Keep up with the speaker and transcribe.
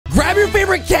Grab your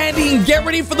favorite candy and get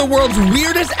ready for the world's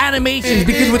weirdest animations,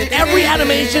 because with every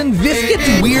animation, this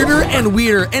gets weirder and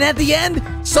weirder. And at the end,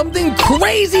 something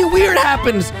crazy weird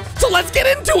happens. So let's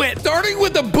get into it. Starting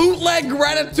with the bootleg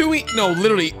Ratatouille. No,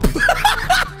 literally.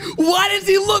 Why does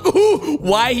he look?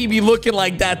 Why he be looking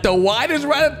like that though? Why does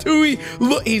Ratatouille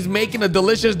look? He's making a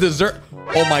delicious dessert.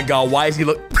 Oh my God, why is he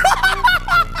look?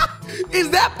 Is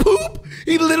that poop?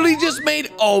 He literally just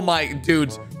made, oh my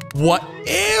dudes. What?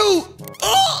 Ew.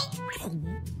 Oh.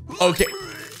 Okay.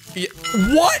 Yeah.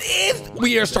 What is?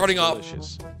 We are starting off.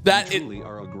 That is.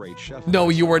 Are a great chef. No,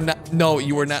 you are not. No,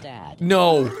 you are not.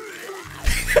 No.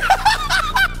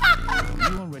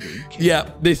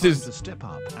 Yeah, this is step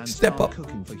up.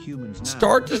 Cooking for humans now.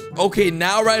 Start to. Okay,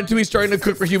 now Ratatouille's starting to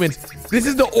cook for humans. This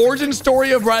is the origin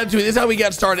story of Ratatouille. This is how we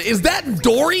got started. Is that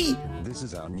Dory? This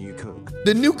is our new cook.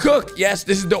 The new cook. Yes,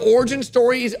 this is the origin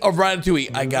stories of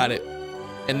Ratatouille. I got it.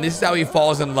 And this is how he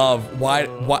falls in love. Why?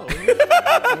 What?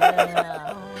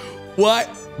 What?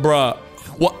 Bruh.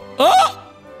 What?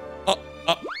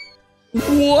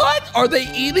 What? Are they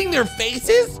eating their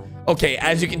faces? Okay,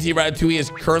 as you can see, Ratatouille is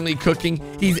currently cooking.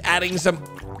 He's adding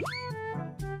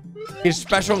his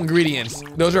special ingredients.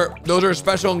 Those are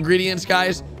special ingredients,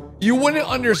 guys. You wouldn't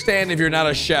understand if you're not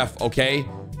a chef, okay?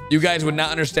 You guys would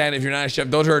not understand if you're not a chef.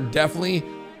 Those are definitely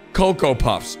Cocoa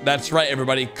Puffs. That's right,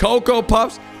 everybody. Cocoa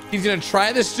Puffs. He's gonna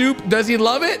try the soup. Does he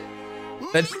love it?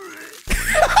 That's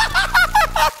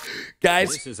guys.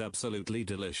 This is absolutely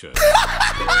delicious.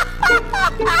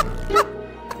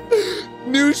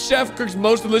 New chef cooks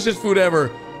most delicious food ever.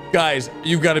 Guys,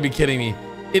 you've got to be kidding me.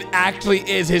 It actually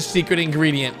is his secret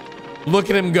ingredient. Look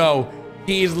at him go.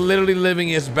 He's literally living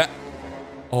his best.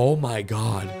 Oh my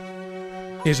God.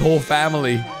 His whole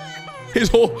family. His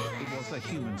whole. It was the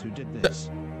humans who did this.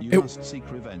 You must seek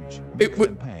revenge. Make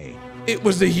them pay. It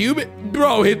was the human.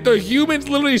 Bro, the humans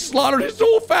literally slaughtered his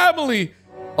whole family.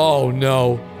 Oh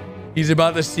no. He's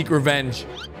about to seek revenge.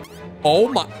 Oh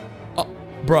my.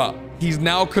 Bruh. He's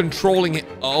now controlling it.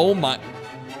 Oh my.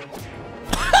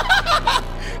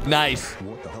 Nice.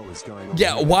 What the hell is going on?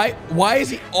 Yeah, why is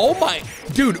he? Oh my.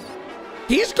 Dude,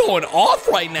 he's going off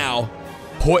right now.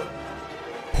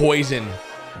 Poison.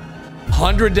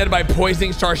 100 dead by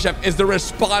poisoning. Star Chef is the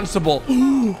responsible.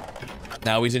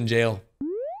 Now he's in jail.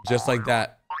 Just like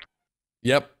that.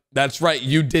 Yep, that's right.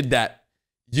 You did that.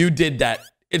 You did that.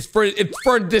 It's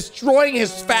for destroying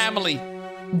his family.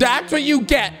 That's what you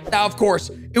get. Now, of course,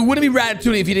 it wouldn't be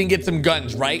Ratatouille if he didn't get some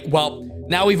guns, right? Well,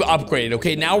 now we've upgraded,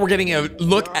 okay? Now we're getting a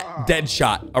look at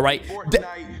Deadshot, all right?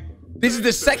 This is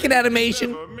the second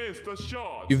animation.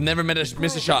 You've never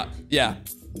missed a shot. Yeah.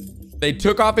 They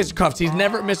took off his cuffs. He's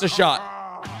never missed a shot.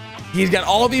 He's got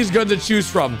all these guns to choose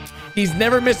from. He's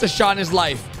never missed a shot in his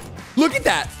life. Look at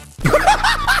that.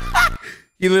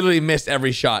 He literally missed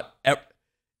every shot.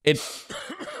 It's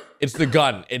the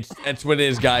gun. That's what it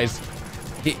is, guys.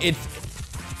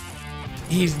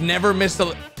 He's never missed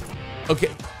a.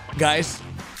 Okay, guys.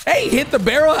 Hey, hit the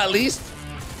barrel at least.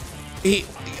 He's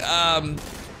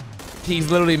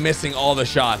literally missing all the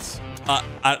shots.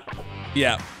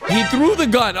 Yeah. He threw the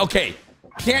gun. Okay,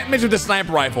 can't miss with the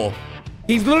sniper rifle.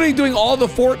 He's literally doing all the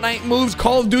Fortnite moves,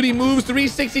 Call of Duty moves,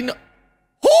 360.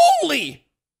 Holy!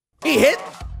 He hit.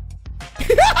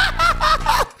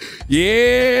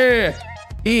 Yeah.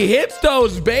 He hits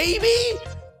those, baby.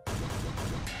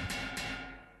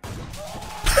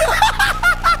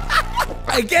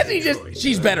 I guess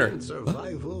she's better.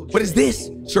 What is this?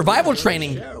 Survival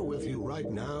training.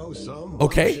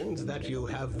 Okay. That you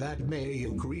have that may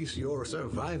increase your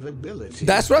survivability.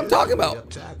 That's what I'm talking about.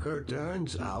 The attacker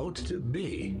turns out to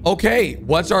be. Okay.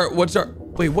 What's our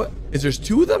wait, what? Is there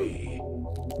two of them?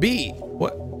 B.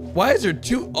 What? Why is there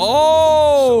two?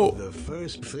 Oh. So the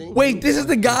first thing wait, this is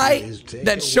the guy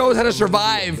that shows how to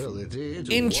survive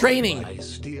in training.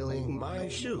 Stealing my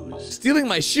shoes. Stealing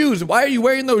my shoes? Why are you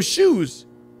wearing those shoes?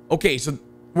 Okay, so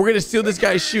we're gonna steal this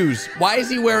guy's shoes. Why is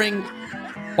he wearing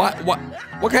what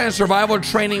kind of survival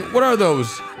training? What are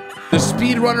those? The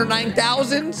Speedrunner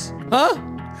 9000s? Huh?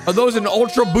 Are those in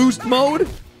ultra boost mode?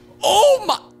 Oh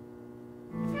my.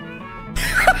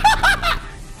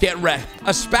 Get wrecked.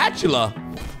 A spatula.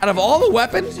 Out of all the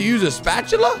weapons, you use a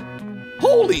spatula?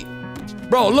 Holy.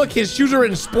 Bro, look, his shoes are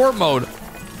in sport mode.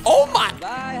 Oh my.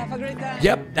 Bye, have a great time.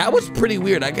 Yep, that was pretty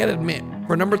weird. I gotta admit.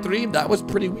 For number 3, that was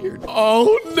pretty weird.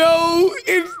 Oh no,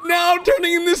 it's now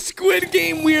turning into Squid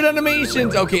Game weird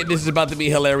animations. Okay, this is about to be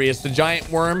hilarious. The giant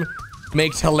worm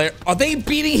makes hilarious. Are they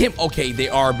beating him? Okay, they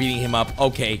are beating him up.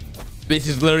 Okay, this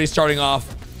is literally starting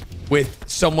off with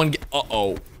someone.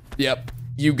 Uh-oh. Yep,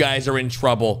 you guys are in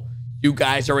trouble. You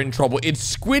guys are in trouble. It's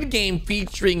Squid Game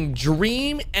featuring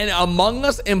Dream and Among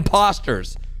Us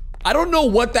imposters. I don't know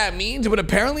what that means, but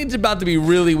apparently it's about to be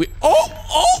really weird. Oh,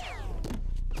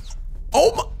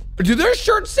 do their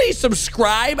shirts say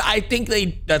subscribe? I think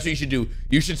that's what you should do.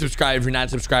 You should subscribe if you're not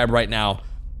subscribed right now.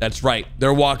 That's right.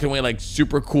 They're walking away like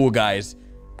super cool guys.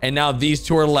 And now these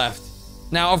two are left.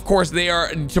 Now, of course, they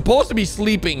are supposed to be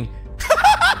sleeping.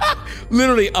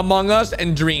 Literally Among Us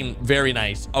and Dream. Very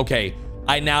nice. Okay.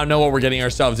 I now know what we're getting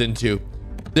ourselves into.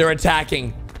 They're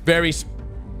attacking.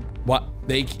 What?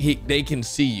 They can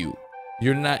see you.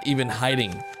 You're not even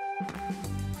hiding.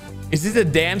 Is this a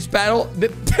dance battle?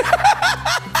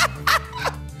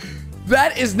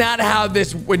 That is not how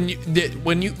this,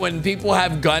 when people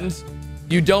have guns,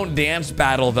 you don't dance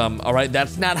battle them, all right?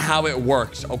 That's not how it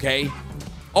works, okay?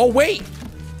 Oh, wait.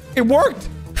 It worked.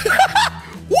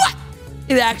 What?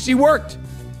 It actually worked.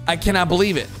 I cannot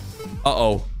believe it.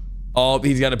 Uh-oh. Oh,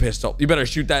 he's got a pistol. You better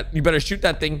shoot that. You better shoot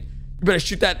that thing. You better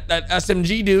shoot that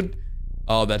SMG, dude.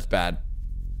 Oh, that's bad.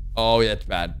 Oh, that's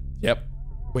bad. Yep.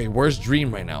 Wait, where's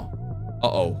Dream right now?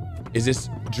 Uh-oh. Is this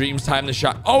Dream's time to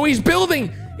shot? Oh, he's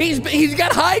building. He's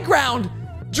got high ground.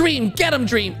 Dream, get him,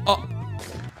 Dream. Oh.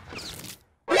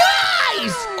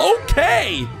 Nice.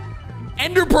 Okay.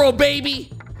 Ender Pearl,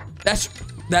 baby. That's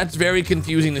very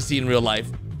confusing to see in real life.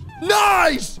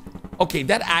 Nice. Okay,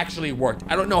 that actually worked.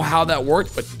 I don't know how that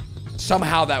worked, but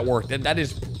somehow that worked. And that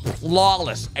is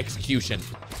flawless execution.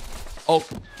 Oh.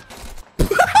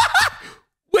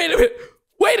 Wait a minute.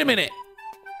 Wait a minute.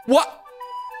 What?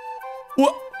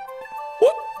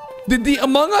 Did the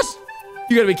Among Us?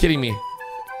 You gotta be kidding me.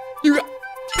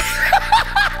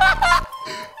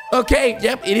 Okay,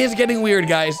 yep, it is getting weird,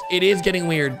 guys. It is getting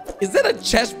weird. Is that a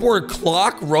chessboard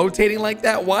clock rotating like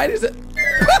that? Why does it?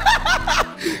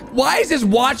 Why is this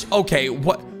watch? Okay,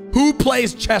 what? Who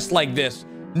plays chess like this?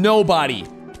 Nobody.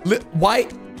 Why?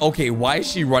 Okay, why is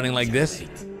she running like this?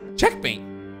 Checkmate.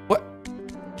 What?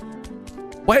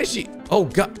 Why is she? Oh,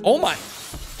 God. Oh, my.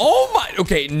 Oh, my.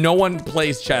 Okay, no one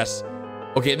plays chess.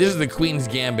 Okay, this is the Queen's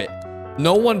Gambit.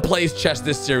 No one plays chess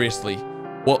this seriously.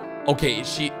 Well, okay,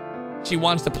 she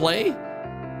wants to play?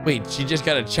 Wait, she just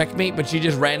got a checkmate, but she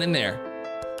just ran in there.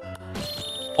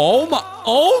 Oh, my.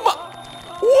 Oh, my.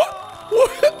 What?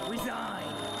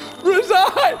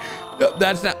 Resign. No,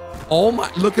 that's not. Oh,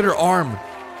 my. Look at her arm.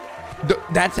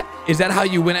 Is that how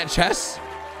you win at chess?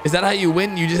 Is that how you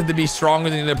win? You just have to be stronger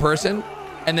than the other person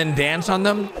and then dance on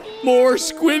them? More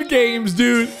Squid Games,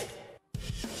 dude.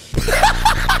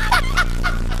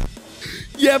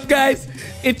 Yep, guys.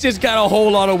 It just got a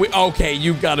whole lot of... Okay,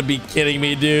 you gotta be kidding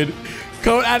me, dude.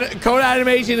 Code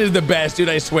animation is the best, dude,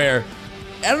 I swear.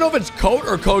 I don't know if it's Coat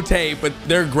or Cote, but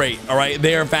they're great, all right?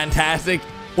 They are fantastic.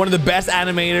 One of the best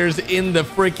animators in the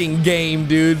freaking game,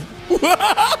 dude.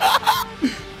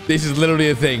 This is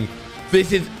literally a thing.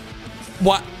 This is...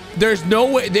 What? There's no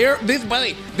way... By the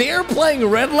way, they're playing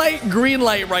red light, green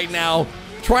light right now,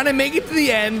 trying to make it to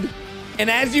the end. And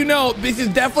as you know, this is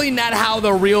definitely not how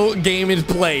the real game is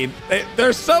played.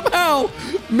 They're somehow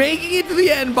making it to the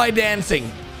end by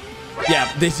dancing.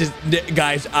 Yeah, this is...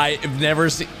 Guys, I've never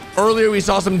seen... Earlier, we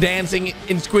saw some dancing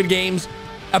in Squid Games.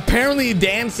 Apparently,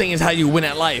 dancing is how you win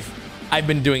at life. I've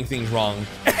been doing things wrong.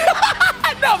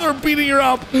 Now they're beating her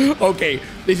up. Okay,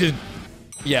 this is...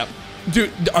 Yeah.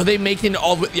 Dude, are they making it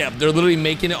all the way... Yeah, they're literally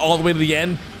making it all the way to the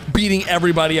end. Beating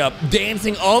everybody up.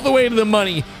 Dancing all the way to the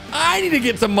money. I need to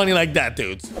get some money like that,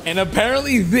 dudes. And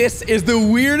apparently, this is the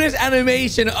weirdest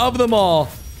animation of them all.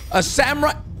 A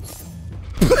samurai...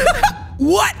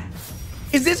 What?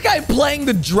 Is this guy playing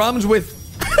the drums with...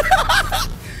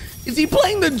 Is he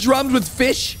playing the drums with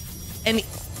fish? And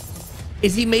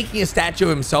is he making a statue of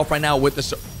himself right now with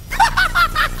the...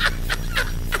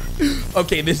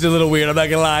 Okay, this is a little weird. I'm not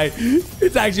gonna lie.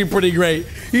 It's actually pretty great.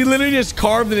 He literally just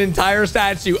carved an entire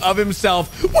statue of himself.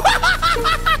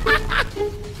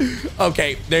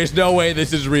 Okay, there's no way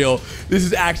this is real. This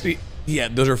is actually... Yeah,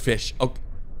 those are fish. Okay.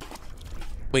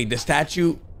 Wait, the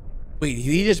statue... Wait,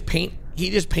 he just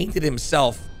painted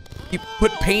himself. He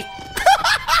put paint...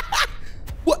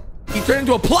 What? He turned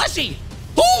into a plushie.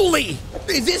 Holy!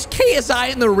 Is this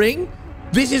KSI in the ring?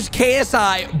 This is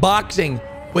KSI boxing.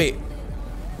 Wait.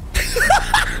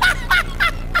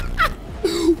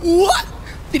 What?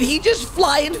 Did he just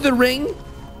fly into the ring?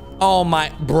 Oh my,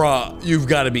 bruh, you've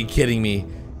got to be kidding me.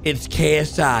 It's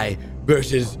KSI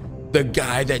versus the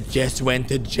guy that just went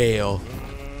to jail.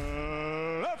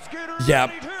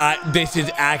 Yep, this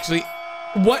is actually,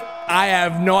 what? I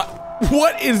have not,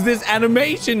 what is this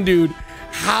animation, dude?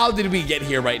 How did we get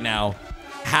here right now?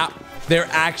 How? They're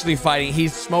actually fighting.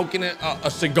 He's smoking a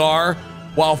cigar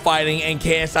while fighting, and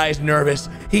KSI is nervous.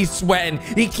 He's sweating.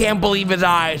 He can't believe his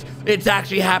eyes. It's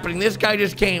actually happening. This guy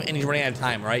just came and he's running out of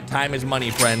time, all right? Time is money,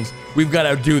 friends. We've got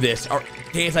to do this. Our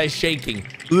KSI's shaking,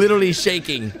 literally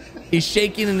shaking. He's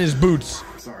shaking in his boots.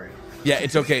 Sorry. Yeah,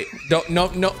 it's okay.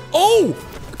 No. Oh,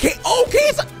 okay. Oh,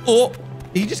 KSI. Oh,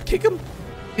 did he just kick him?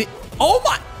 Oh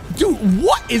my, dude,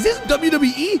 what is this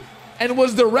WWE? And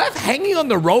was the ref hanging on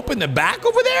the rope in the back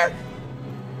over there?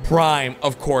 Prime,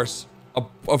 of course,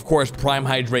 prime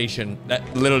hydration.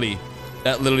 That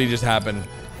literally just happened.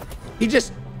 He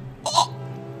just, oh.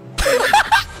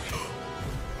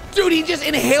 Dude, he just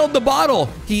inhaled the bottle.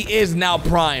 He is now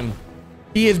prime.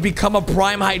 He has become a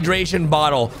prime hydration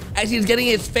bottle. As he's getting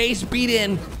his face beat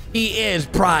in, he is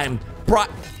prime.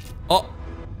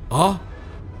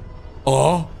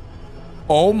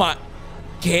 Oh my.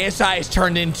 KSI has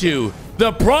turned into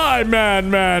the prime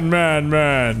man.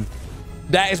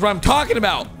 That is what I'm talking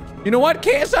about. You know what,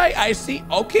 KSI? I see.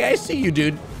 Okay, I see you,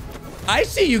 dude. I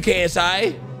see you,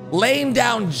 KSI. Laying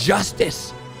down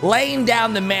justice. Laying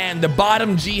down the man, the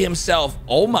bottom G himself.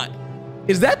 Oh my.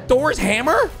 Is that Thor's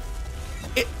hammer?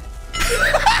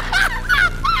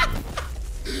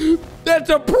 That's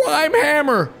a prime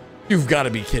hammer. You've got to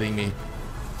be kidding me.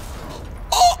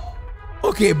 Oh,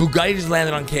 okay. Bugatti just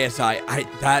landed on KSI.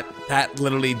 That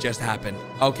literally just happened.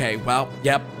 Okay, well,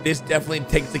 yep. This definitely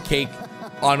takes the cake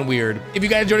on weird. If you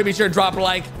guys enjoyed it, be sure to drop a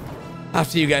like. I'll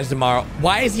see you guys tomorrow.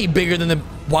 Why is he bigger than the?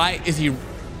 Why is he?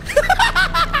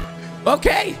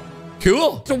 Okay.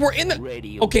 Cool. So we're in the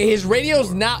radio. Okay, his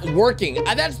radio's not working.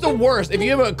 That's the worst. If you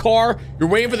have a car, you're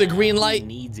waiting for the green light.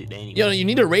 Needs it anyway. You know, you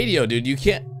need a radio, dude. You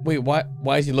can't. Wait,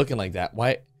 why is he looking like that?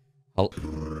 Why? Oh.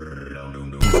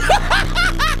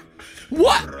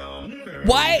 What?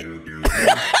 Why?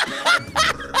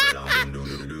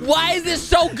 Why is this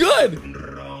so good?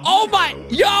 Oh my,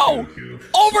 yo,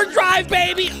 overdrive,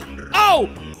 baby. Oh,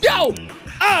 yo,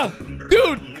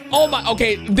 dude. Oh my,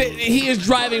 okay, he is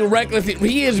driving recklessly.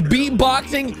 He is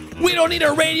beatboxing. We don't need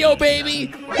a radio,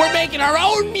 baby. We're making our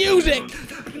own music.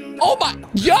 Oh my,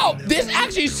 yo, this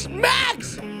actually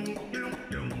smacks.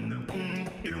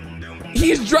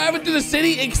 He's driving through the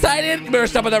city, excited. Better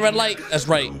stop at that red light. That's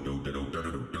right.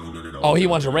 Oh, he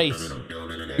wants a race.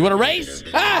 You want a race?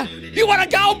 Ah, you want to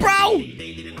go, bro?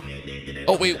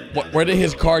 Oh, wait, where did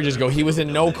his car just go? He was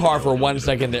in no car for 1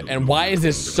 second there. And why is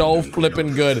this so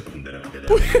flippin' good?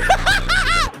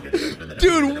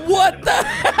 Dude, what the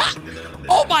heck?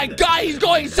 Oh my God, he's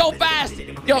going so fast.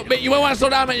 Yo, man, you might want to slow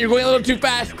down, man. You're going a little too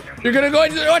fast. You're going to go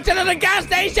into the gas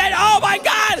station. Oh my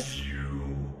God.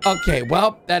 Okay,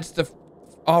 well, that's the...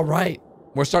 All right.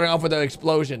 We're starting off with an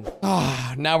explosion.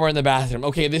 Ah, now we're in the bathroom.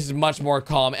 Okay, this is much more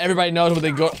calm. Everybody knows where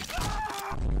they go.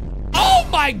 Oh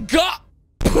my God.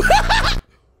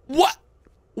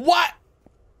 What?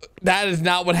 That is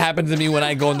not what happens to me when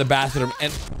I go in the bathroom.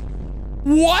 And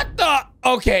what the?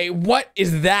 Okay, what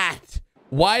is that?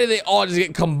 Why do they all just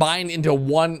get combined into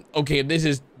one? Okay, this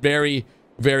is very,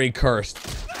 very cursed.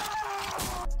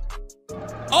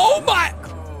 Oh my.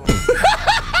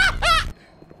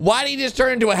 Why did he just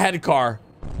turn into a head car?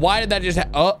 Why did that just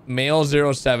oh, male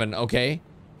 07, okay.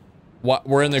 What,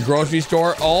 we're in the grocery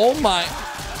store. Oh my.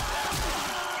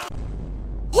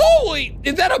 Holy,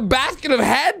 is that a basket of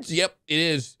heads? Yep, it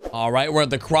is. All right, we're at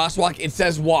the crosswalk. It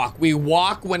says walk. We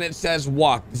walk when it says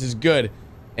walk. This is good.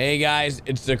 Hey guys,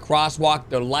 it's the crosswalk.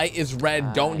 The light is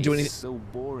red. Don't do anything. So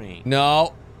boring.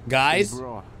 No, guys. Hey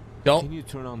bro, don't. Can you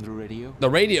turn on the radio? The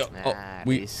radio. Nah, oh,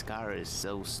 this car is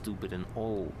so stupid and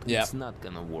old. Yeah. It's not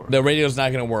gonna work. The radio's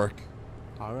not gonna work.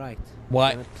 All right.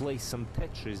 What? Gonna play some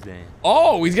Tetris then.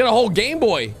 Oh, he's got a whole Game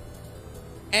Boy.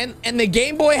 And the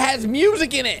Game Boy has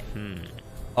music in it.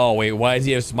 Oh, wait, why is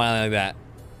he smiling like that?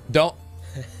 Don't.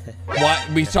 What?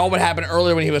 We saw what happened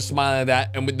earlier when he was smiling like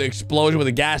that and with the explosion with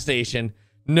the gas station.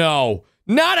 No,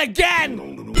 not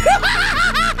again.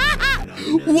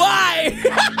 Why?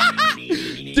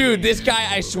 Dude, this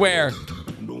guy, I swear.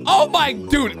 Oh my,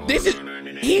 dude, this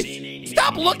is,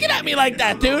 stop looking at me like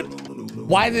that, dude.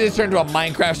 Why did this turn into a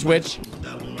Minecraft switch?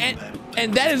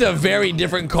 And that is a very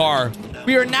different car.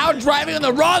 We are now driving on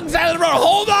the wrong side of the road.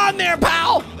 Hold on there,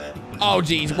 pal. Oh,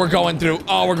 geez, we're going through.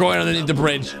 Oh, we're going underneath the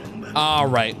bridge. All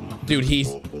right, dude,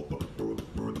 he's.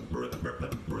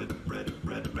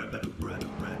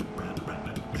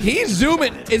 He's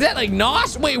zooming. Is that like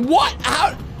NOS? Wait, what?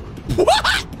 How?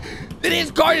 What? Did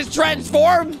his car just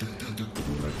transform?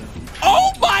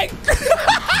 Oh my.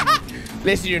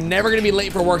 Listen, you're never gonna be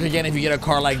late for work again if you get a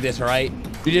car like this, all right?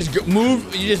 You just move,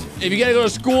 if you gotta go to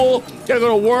school, gotta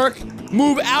go to work,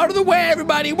 move out of the way,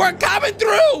 everybody. We're coming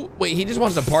through. Wait, he just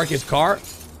wants to park his car?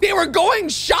 They were going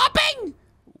shopping?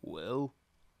 Well,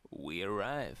 we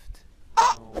arrived.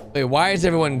 Wait, why is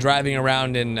everyone driving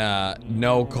around in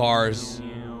no cars?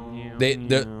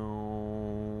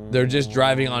 They're just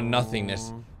driving on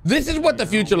nothingness. This is what the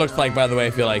future looks like, by the way, I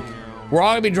feel like. We're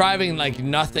all gonna be driving like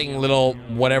nothing, little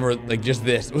whatever, like just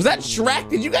this. Was that Shrek?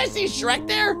 Did you guys see Shrek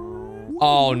there?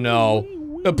 Oh no.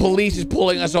 The police is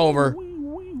pulling us over.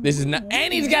 This is not,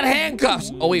 and he's got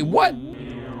handcuffs. Oh wait, what?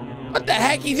 What the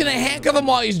heck? He's gonna handcuff him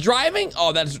while he's driving?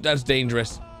 Oh, that's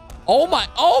dangerous. Oh my.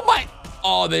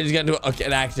 Oh, they just got into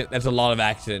an accident. That's a lot of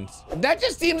accidents. That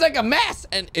just seems like a mess.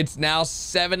 And it's now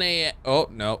 7 a.m. Oh,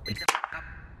 no.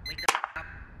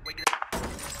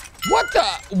 What the?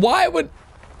 Why would...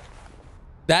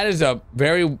 That is a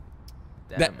very...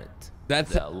 Damn it.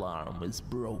 That's... The alarm is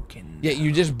broken. Yeah,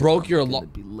 you just broke your alarm.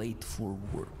 Be late for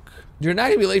work. You're not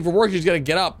gonna be late for work. You just gotta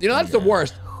get up. You know, that's the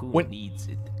worst. Who needs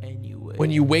it anyway? When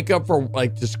you wake up for,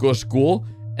 like, to go to school...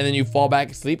 And then you fall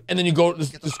back asleep, and then you go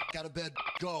to Out of bed,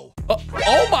 go.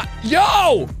 oh my,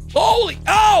 yo, holy,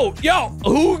 oh, yo,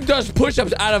 who does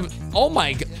push-ups out of, oh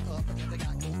my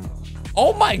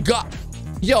god,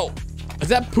 yo, is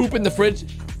that poop in the fridge?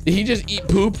 Did he just eat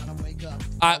poop?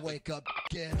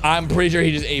 I'm pretty sure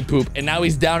he just ate poop, and now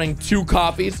he's downing 2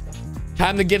 coffees.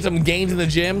 Time to get some gains in the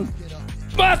gym.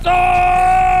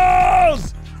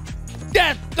 Muscles!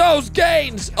 Get those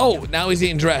gains! Oh, now he's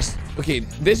getting dressed. Okay,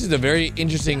 this is a very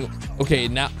interesting... Okay,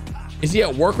 now... Is he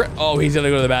at work? Oh, he's gonna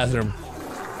go to the bathroom.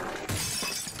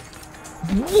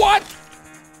 What?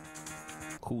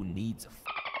 Who needs a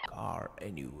car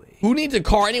anyway? Who needs a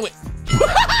car anyway?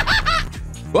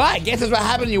 Well, I guess that's what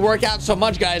happens when you work out so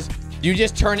much, guys. You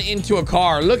just turn it into a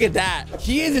car. Look at that.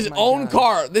 He is his own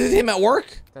car. This is him at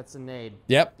work? That's a nade.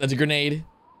 Yep, that's a grenade.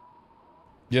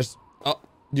 Just... Oh,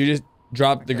 you just...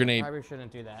 Drop the grenade. Probably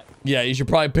shouldn't do that. Yeah, you should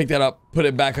probably pick that up, put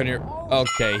it back on your...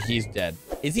 Okay, he's dead.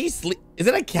 Is he sleep? Is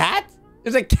it a cat?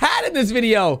 There's a cat in this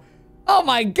video. Oh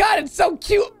my god, it's so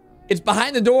cute. It's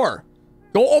behind the door.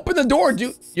 Go open the door,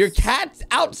 dude. Your cat's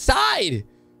outside.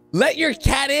 Let your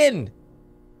cat in.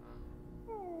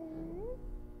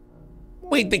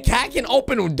 Wait, the cat can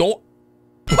open a door?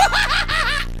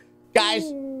 Guys,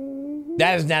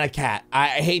 that is not a cat. I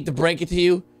hate to break it to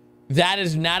you. That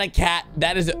is not a cat.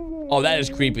 That is... Oh, that is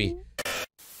creepy.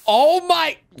 Oh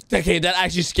my... Okay, that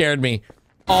actually scared me.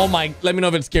 Oh my... Let me know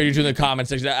if it scared you too in the comments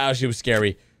section. That actually was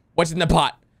scary. What's in the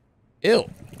pot? Ew.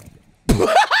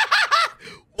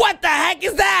 What the heck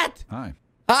is that? Hi.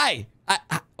 Hi.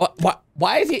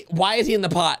 Why is he in the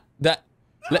pot?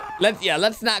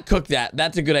 Let's not cook that.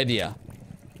 That's a good idea.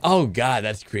 Oh god,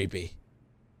 that's creepy.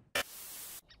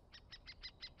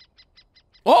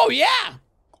 Oh yeah!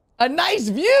 A nice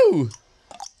view!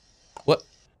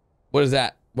 What is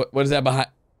that? What is that behind?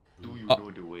 Do you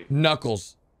know the way?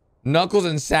 Knuckles. Knuckles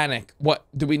and Sonic. What?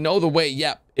 Do we know the way?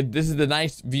 Yep. If this is the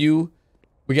nice view,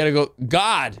 we gotta go.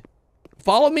 God!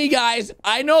 Follow me, guys.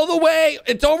 I know the way.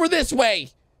 It's over this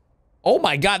way. Oh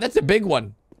my god, that's a big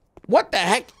one. What the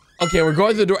heck? Okay, we're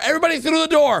going through the door. Everybody through the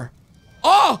door.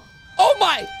 Oh! Oh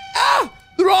my! Ah!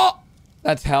 They're all...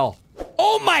 That's hell.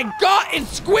 Oh my god,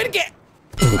 it's Squid Game!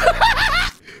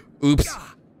 Oops.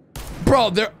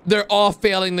 Bro, they're all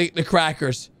failing the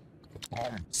crackers.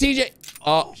 CJ.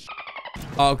 Oh.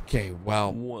 Okay,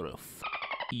 well. What a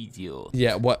idiot.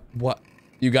 Yeah, what?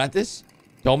 You got this?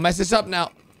 Don't mess this up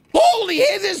now. Holy,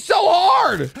 his is so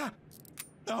hard!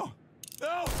 No.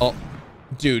 No. Oh,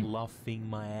 dude. Laughing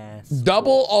my ass.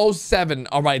 007.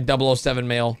 All right, 007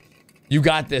 male. You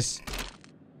got this.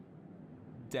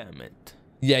 Damn it.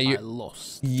 Yeah, I you.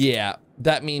 lost. Yeah,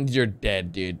 that means you're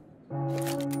dead, dude.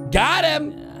 Got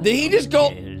him. Did he just go?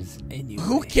 Anyway.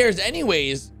 Who cares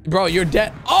anyways? Bro, you're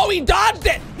dead. Oh, he dodged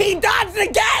it. He dodged it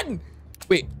again.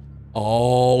 Wait.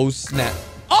 Oh, snap.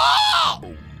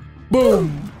 Oh!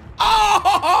 Boom.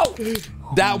 Oh!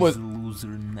 That was... Loser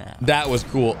now. That was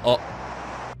cool. Oh.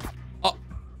 Oh.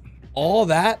 All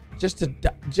that just to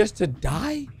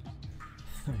die?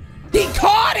 He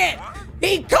caught it.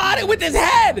 He caught it with his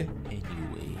head.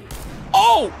 Anyway.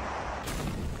 Oh.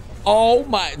 Oh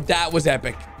my, that was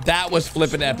epic. That was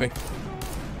flippin' epic.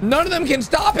 None of them can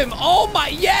stop him. Oh my,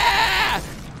 yeah!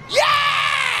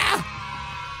 Yeah!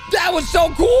 That was so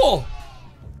cool.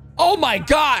 Oh my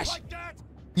gosh.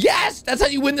 Yes, that's how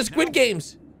you win the Squid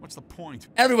Games. What's the point?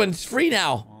 Everyone's free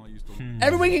now.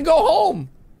 Everyone can go home.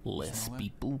 Less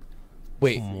people.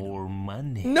 Wait. More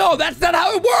money. No, that's not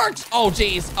how it works. Oh,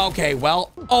 jeez. Okay,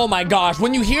 well. Oh my gosh.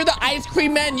 When you hear the ice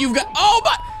cream man, you've got... Oh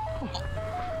my...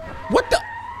 What the...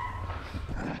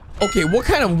 Okay, what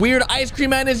kind of weird ice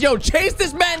cream man is? Yo, chase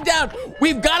this man down.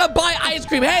 We've got to buy ice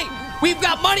cream. Hey, we've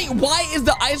got money. Why is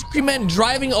the ice cream man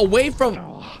driving away from...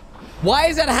 Why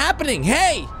is that happening?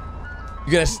 Hey,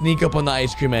 you got to sneak up on the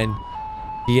ice cream man.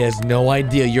 He has no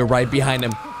idea you're right behind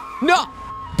him. No,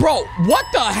 bro, what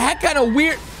the heck kind of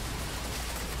weird?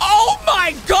 Oh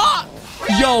my God.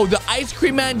 Yo, the ice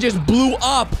cream man just blew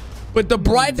up. But the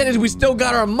bright side is we still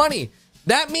got our money.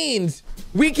 That means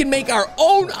we can make our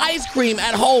own ice cream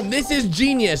at home. This is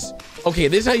genius. Okay,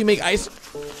 this is how you make ice.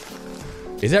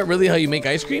 Is that really how you make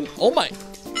ice cream? Oh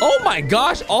my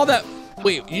gosh, all that.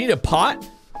 Wait, you need a pot?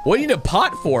 What do you need a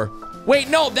pot for? Wait,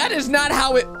 no, that is not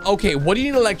how it. Okay, what do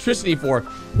you need electricity for?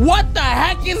 What the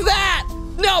heck is that?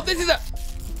 No, this is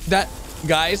that,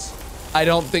 guys, I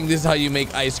don't think this is how you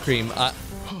make ice cream.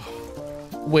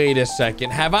 Wait a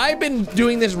second. Have I been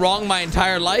doing this wrong my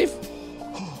entire life?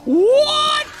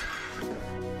 What?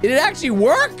 Did it actually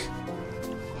work?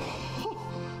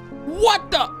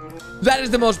 What the? That is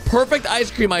the most perfect ice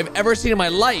cream I've ever seen in my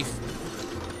life.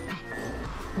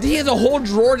 He has a whole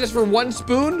drawer just for one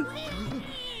spoon?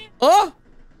 Huh?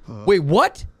 Wait,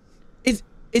 what? Is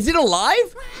it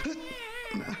alive?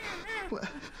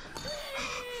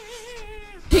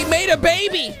 He made a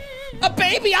baby! A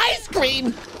baby ice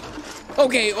cream!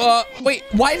 Okay, wait,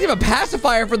 why does he have a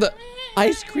pacifier for the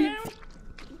ice cream?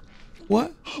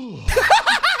 What?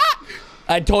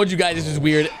 I told you guys this is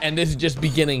weird, and this is just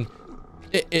beginning.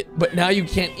 But now you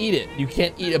can't eat it. You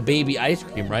can't eat a baby ice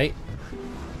cream, right?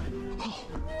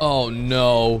 Oh,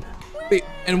 no. Wait,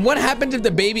 and what happens if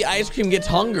the baby ice cream gets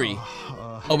hungry?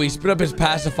 Oh, he spit up his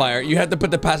pacifier. You have to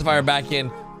put the pacifier back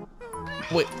in.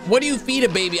 Wait, what do you feed a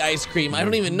baby ice cream? I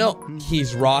don't even know.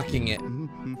 He's rocking it.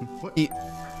 Ew,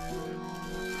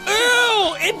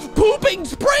 it's pooping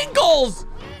sprinkles.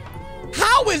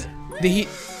 How is... Did he...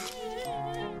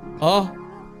 Oh,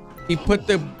 he put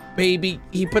the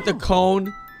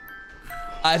cone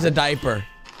as a diaper.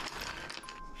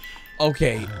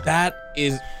 Okay, that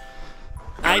is...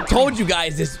 I told you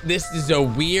guys this is a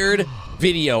weird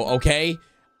video, okay?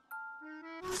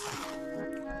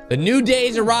 The new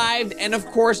day's arrived, and of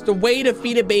course, the way to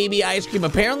feed a baby ice cream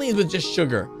apparently is with just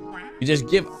sugar. You just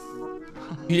give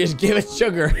it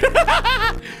sugar.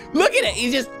 Look at it.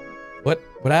 He just... What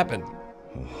happened?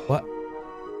 What?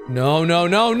 No.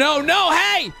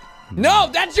 Hey! No,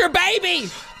 that's your baby.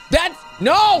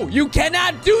 No, you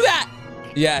cannot do that.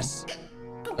 Yes.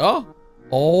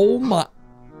 Oh my.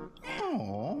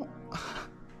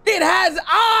 It has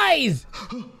eyes.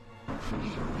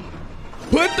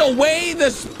 Put away the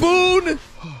spoon.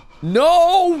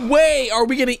 No way are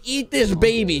we gonna eat this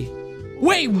baby.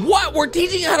 Wait, what? We're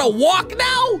teaching how to walk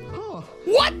now?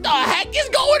 What the heck is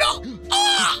going on?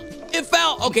 Ah! It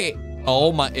fell. Okay.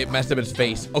 Oh my, it messed up its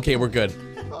face. Okay, we're good.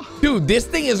 Dude, this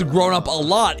thing has grown up a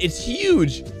lot. It's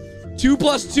huge. 2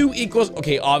 + 2 equals...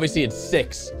 Okay, obviously it's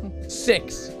 6.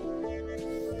 6.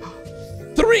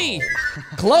 3.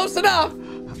 Close enough.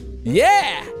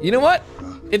 Yeah. You know what?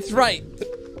 It's right.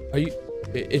 Are you...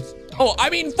 It's... Oh,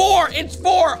 I mean 4. It's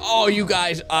 4. Oh, you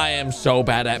guys, I am so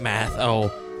bad at math.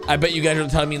 Oh, I bet you guys are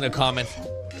telling me in the comments.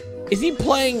 Is he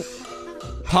playing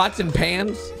pots and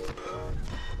pans?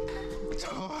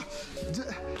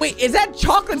 Wait, is that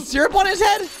chocolate syrup on his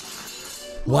head?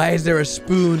 Why is there a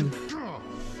spoon?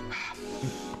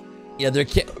 Yeah, there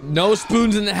can't... No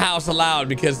spoons in the house allowed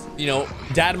because, you know,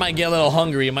 dad might get a little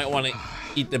hungry. He might want to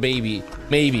eat the baby.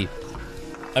 Maybe.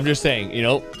 I'm just saying, you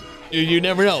know. You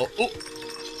never know. Ooh.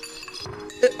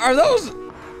 Are those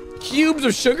cubes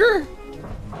of sugar?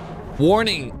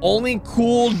 Warning, only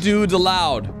cool dudes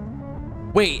allowed.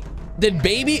 Wait, did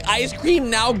baby ice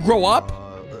cream now grow up?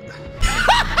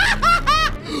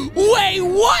 Wait,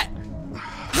 what?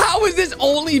 How is this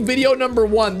only video number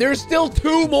 1? There's still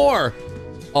 2 more.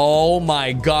 Oh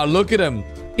my God, look at him.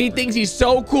 He thinks he's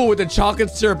so cool with the chocolate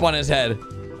syrup on his head.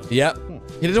 Yep.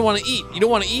 He doesn't want to eat. You don't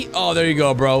want to eat? Oh, there you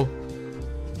go, bro.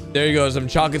 There you go, some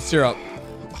chocolate syrup.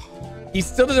 He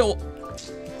still doesn't...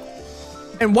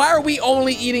 And why are we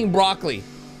only eating broccoli?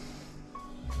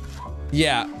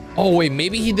 Yeah. Oh, wait,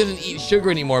 maybe he doesn't eat sugar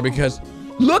anymore because...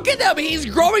 Look at him, he's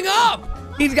growing up.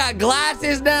 He's got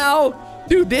glasses now.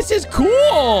 Dude, this is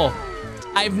cool.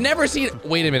 I've never seen...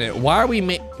 Wait a minute. Why are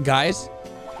we... Guys,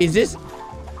 is this...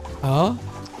 Huh?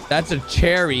 That's a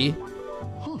cherry.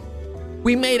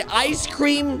 We made ice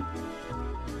cream.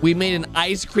 We made an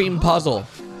ice cream puzzle.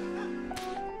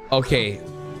 Okay.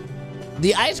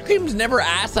 The ice cream's never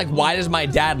asked, like, why does my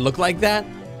dad look like that?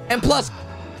 And plus,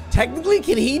 technically,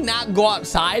 can he not go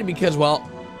outside because, well,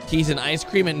 he's an ice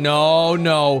cream and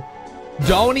no.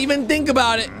 Don't even think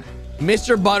about it.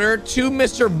 Mr. Butter to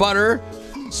Mr. Butter,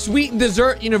 Sweet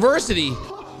Dessert University.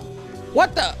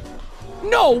 What the?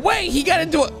 No way, he got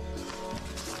into a...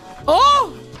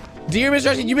 Oh, dear Mr.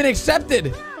 Ice, you've been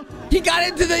accepted. He got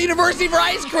into the university for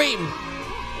ice cream.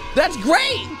 That's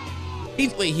great.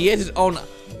 Wait, he has his own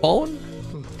phone?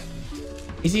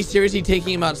 Is he seriously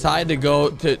taking him outside to go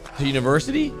to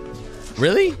university?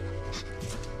 Really?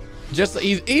 Just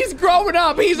he's growing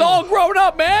up. He's all grown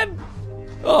up, man.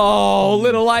 Oh,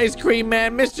 little ice cream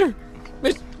man, Mr.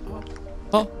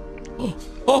 Oh.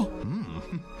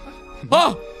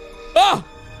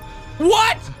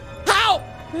 What? How?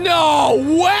 No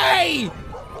way.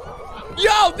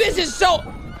 Yo, this is so...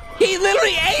 He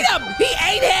literally ate him. He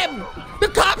ate him. The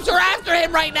cops are after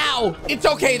him right now. It's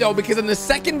okay, though, because in the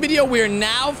second video, we are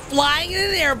now flying in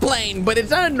an airplane, but it's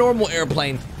not a normal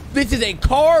airplane. This is a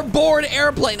cardboard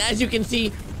airplane, as you can see,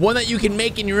 one that you can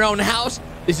make in your own house.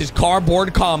 This is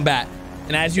cardboard combat.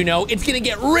 And as you know, it's going to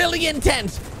get really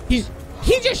intense. He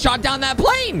just shot down that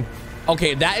plane.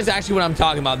 Okay, that is actually what I'm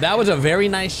talking about. That was a very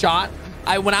nice shot.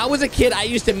 When I was a kid, I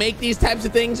used to make these types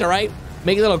of things, all right?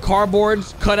 Make little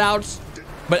cardboards, cutouts,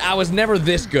 but I was never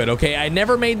this good, okay? I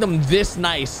never made them this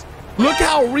nice. Look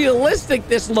how realistic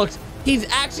this looks. He's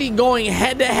actually going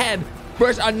head to head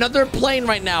versus another plane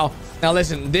right now. Now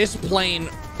listen, this plane,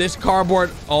 this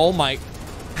cardboard, oh my,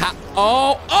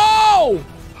 oh,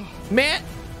 man.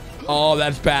 Oh,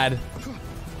 that's bad.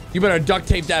 You better duct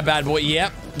tape that bad boy.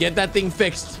 Yep, get that thing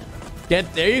fixed.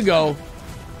 There you go.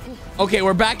 Okay,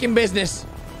 we're back in business.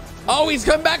 Oh, he's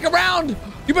coming back around.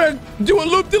 You better do a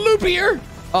loop-de-loop here.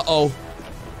 Uh-oh.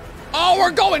 Oh,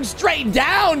 we're going straight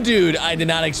down, dude. I did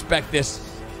not expect this.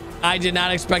 I did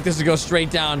not expect this to go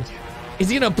straight down. Is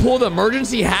he gonna pull the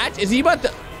emergency hatch? Is he about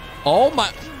to... Oh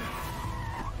my...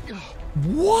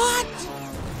 What?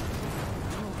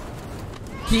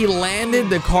 He landed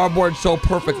the cardboard so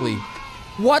perfectly.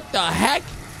 What the heck?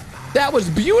 That was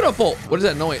beautiful. What is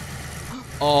that noise?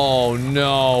 Oh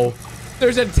no.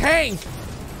 There's a tank.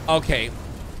 Okay.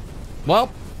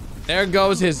 Well, there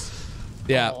goes his...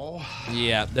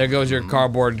 Yeah, there goes your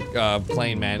cardboard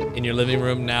plane, man. In your living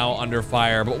room now under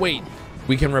fire. But wait,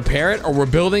 we can repair it or we're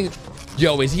building...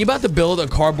 Yo, is he about to build a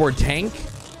cardboard tank?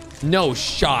 No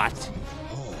shot.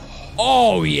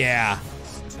 Oh, yeah.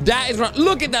 That is right.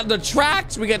 Look at that. The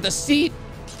tracks. We got the seat.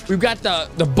 We've got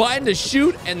the button to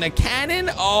shoot and the cannon.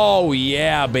 Oh,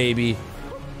 yeah, baby.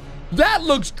 That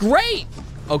looks great.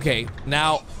 Okay,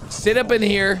 now sit up in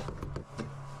here.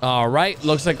 All right.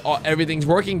 Looks like everything's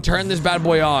working. Turn this bad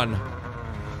boy on.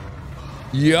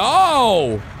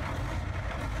 Yo.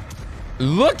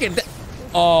 Look at that.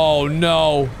 Oh,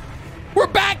 no. We're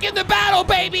back in the battle,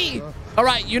 baby. All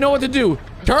right, you know what to do.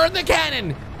 Turn the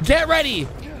cannon. Get ready.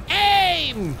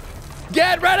 Aim.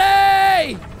 Get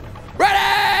ready.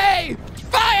 Ready.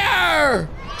 Fire.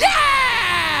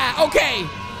 Yeah. Okay,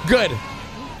 good.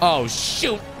 Oh,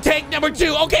 shoot. Tank number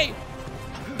 2. Okay.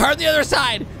 Turn the other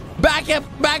side. Back up.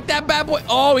 Back that bad boy.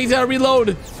 Oh, he's got to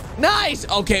reload. Nice.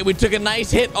 Okay, we took a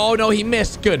nice hit. Oh, no, he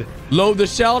missed. Good. Load the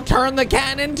shell. Turn the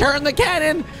cannon. Turn the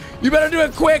cannon. You better do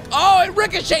it quick. Oh, it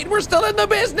ricocheted. We're still in the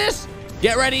business.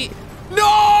 Get ready.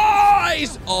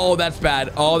 Nice. Oh, that's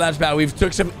bad. Oh, that's bad. We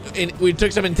took some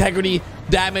integrity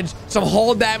damage, some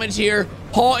hull damage here.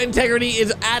 Hull integrity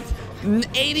is at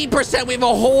 80%. We have a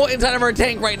hole inside of our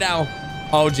tank right now.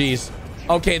 Oh, geez.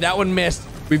 Okay, that one missed.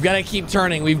 We've got to keep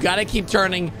turning. We've got to keep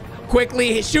turning.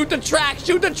 Quickly, shoot the tracks.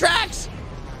 Shoot the tracks.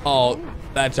 Oh,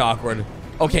 that's awkward.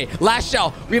 Okay, last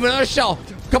shell. We have another shell.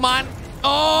 Come on.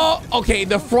 Oh, okay.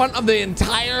 The front of the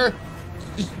entire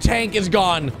tank is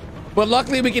gone. But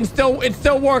luckily, we can it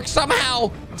still works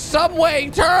somehow, some way.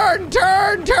 Turn,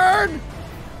 turn, turn.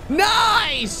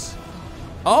 Nice.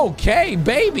 Okay,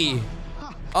 baby.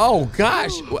 Oh,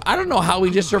 gosh. I don't know how we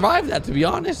just survived that, to be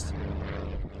honest.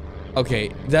 Okay,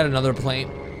 is that another plane?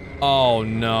 Oh,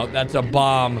 no, that's a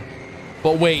bomb.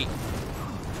 But wait.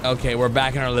 Okay, we're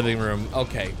back in our living room.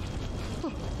 Okay.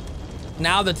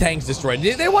 Now the tank's destroyed.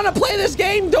 They want to play this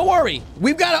game? Don't worry.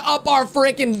 We've got to up our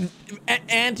freaking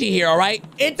ante here, all right?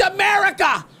 It's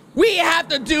America. We have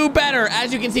to do better.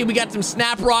 As you can see, we got some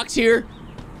snap rocks here.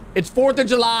 It's 4th of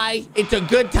July. It's a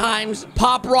good times.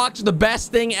 Pop rocks are the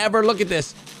best thing ever. Look at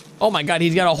this. Oh my God,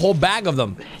 he's got a whole bag of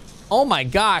them. Oh my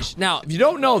gosh. Now, if you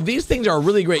don't know, these things are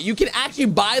really great. You can actually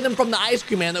buy them from the ice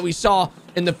cream man that we saw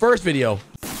in the first video.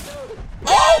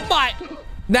 Oh my.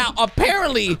 Now,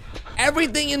 apparently,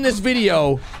 everything in this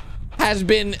video has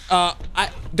been,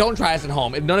 don't try this at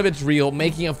home. None of it's real.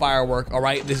 Making a firework, all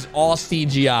right? This is all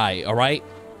CGI, all right?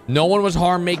 No one was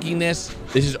harmed making this.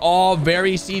 This is all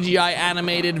very CGI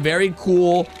animated, very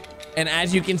cool. And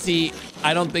as you can see,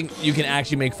 I don't think you can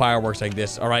actually make fireworks like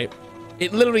this, all right?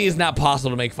 It literally is not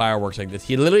possible to make fireworks like this.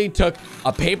 He literally took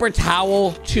a paper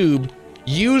towel tube,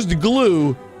 used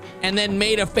glue, and then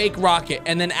made a fake rocket,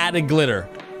 and then added glitter.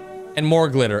 And more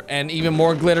glitter, and even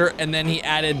more glitter, and then he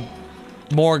added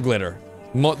more glitter.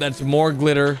 That's more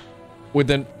glitter with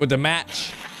the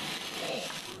match.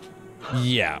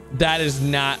 Yeah, that is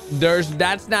not,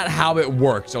 that's not how it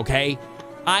works, okay?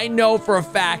 I know for a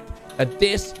fact that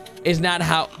this is not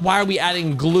how, why are we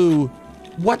adding glue?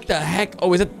 What the heck?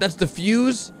 Oh, that's the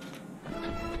fuse?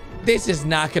 This is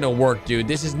not gonna work, dude.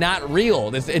 This is not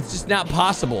real. It's just not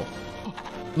possible.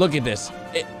 Look at this.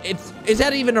 Is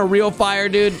that even a real fire,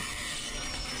 dude?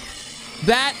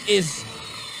 That is,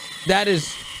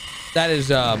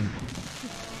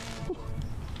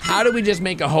 how do we just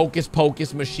make a hocus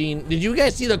pocus machine? Did you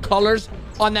guys see the colors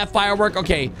on that firework?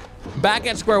 Okay, back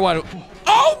at square one.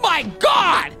 Oh my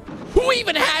God! Who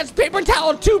even has paper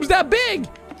towel tubes that big?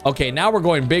 Okay, now we're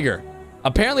going bigger.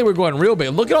 Apparently we're going real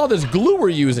big. Look at all this glue we're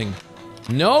using.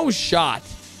 No shot.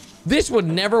 This would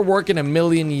never work in a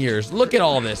million years. Look at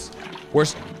all this.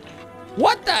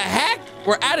 What the heck?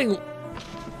 We're adding,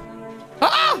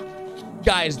 ah!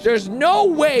 Guys, there's no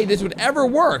way this would ever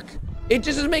work. It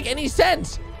just doesn't make any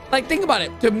sense. Like, think about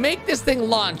it. To make this thing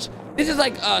launch, this is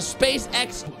like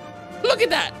SpaceX. Look at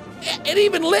that. It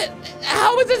even lit.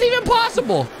 How is this even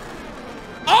possible?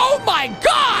 Oh my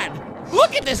God!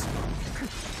 Look at this.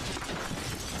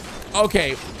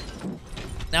 Okay.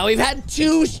 Now we've had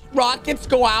 2 rockets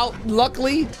go out.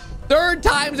 Luckily, 3rd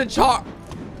time's a charm.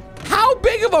 How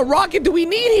big of a rocket do we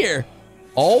need here?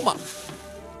 Oh my.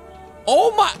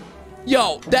 Oh my.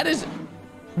 Yo, that is.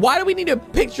 Why do we need a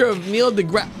picture of Neil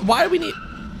deGrasse? Why do we need?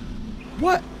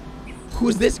 What?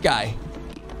 Who's this guy?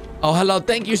 Oh, hello.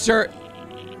 Thank you, sir.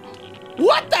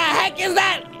 What the heck is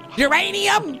that?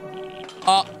 Uranium?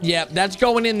 Oh, yeah, that's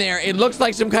going in there. It looks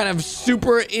like some kind of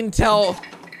super intel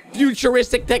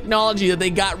futuristic technology that they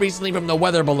got recently from the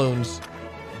weather balloons.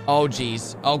 Oh,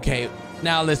 geez. Okay,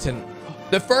 now listen.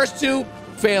 The first 2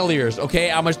 failures,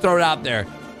 okay? I'm gonna throw it out there.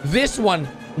 This one,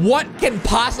 what can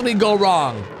possibly go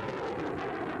wrong?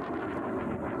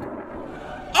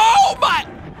 Oh, my!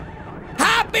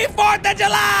 Happy 4th of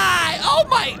July! Oh,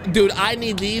 my... Dude, I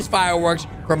need these fireworks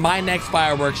for my next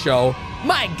fireworks show.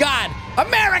 My God!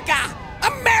 America!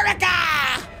 America!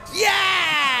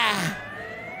 Yeah!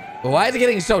 Why is it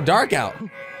getting so dark out?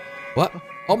 What?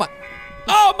 Oh my.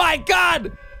 Oh my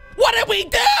God! What did we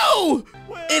do?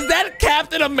 Is that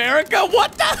Captain America?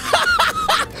 What the?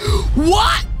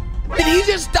 What? Did he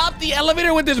just stop the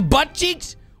elevator with his butt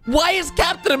cheeks? Why is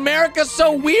Captain America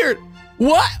so weird?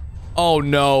 What? Oh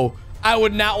no. I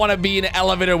would not want to be in an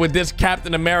elevator with this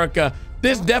Captain America.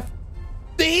 Did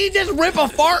he just rip a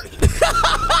fart?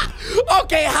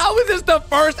 Okay, how is this the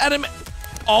first anime?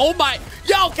 Oh my.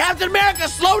 Yo, Captain America,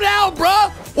 slow down, bro.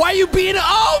 Why are you being,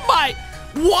 oh my.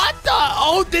 What the?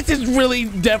 Oh, this is really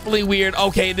definitely weird.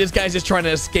 Okay, this guy's just trying to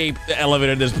escape the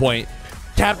elevator at this point.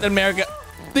 Captain America,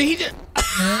 did he just?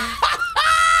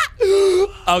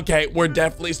 Okay, we're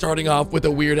definitely starting off with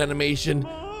a weird animation.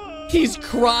 He's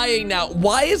crying now.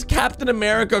 Why is Captain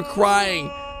America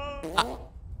crying?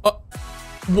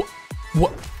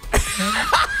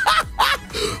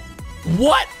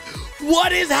 What?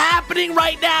 What is happening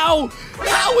right now?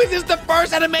 How is this the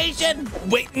first animation?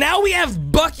 Wait, now we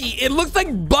have Bucky. It looks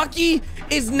like Bucky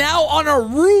is now on a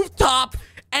rooftop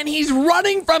and he's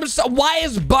running from, why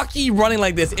is Bucky running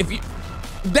like this?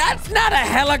 That's not a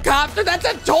helicopter. That's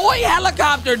a toy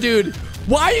helicopter, dude.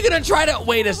 Why are you gonna try to,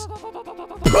 wait a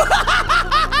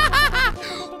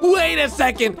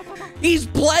second. He's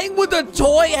playing with a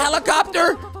toy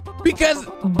helicopter because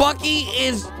Bucky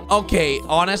is, okay,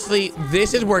 honestly,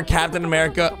 this is where Captain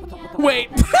America,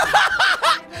 wait.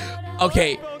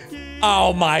 Okay.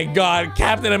 Oh my God,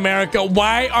 Captain America,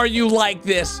 why are you like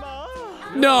this?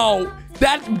 No,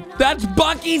 that's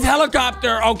Bucky's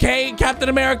helicopter, okay, Captain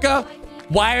America?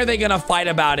 Why are they gonna fight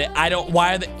about it?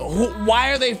 Why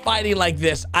are they fighting like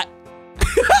this?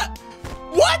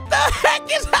 What the heck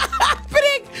is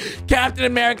happening? Captain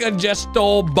America just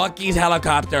stole Bucky's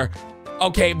helicopter.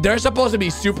 Okay, they're supposed to be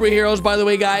superheroes, by the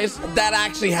way, guys. That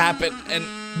actually happened. And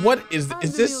what is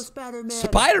this?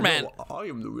 Spider-Man. I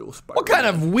am the real Spider-Man. What kind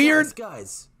of weird?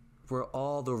 Guys, we're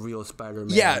all the real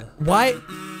Spider-Man. Yeah, why?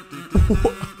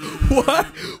 What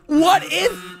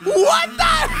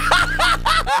the?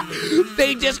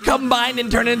 They just combined and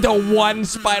turned into one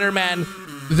Spider-Man.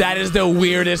 That is the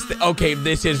weirdest. Okay,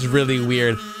 this is really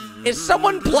weird. Is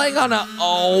someone playing on a,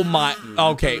 oh my,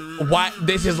 okay, what?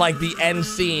 This is like the end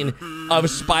scene of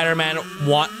Spider-Man.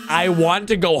 I want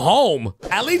to go home.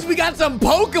 At least we got some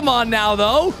Pokemon now,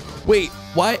 though. Wait,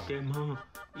 what?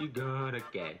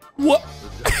 What?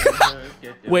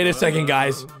 Wait a second,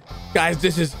 guys. Guys,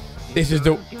 this is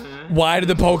the, why do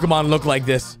the Pokemon look like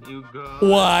this?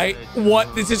 Why?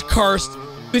 What? This is cursed.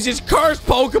 This is cursed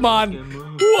Pokemon.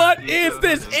 What is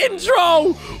this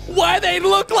intro? Why they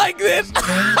look like this?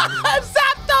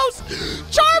 Zapdos!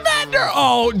 Charmander! wonder.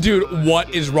 Oh, dude,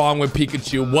 what is wrong with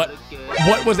Pikachu?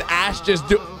 What was Ash just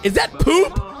do? Is that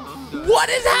poop? What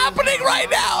is happening right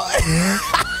now?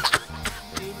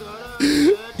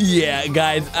 Yeah,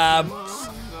 guys.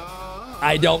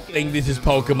 I don't think this is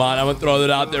Pokemon. I'm gonna throw that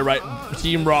out there, right?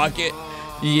 Team Rocket.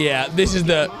 Yeah, this is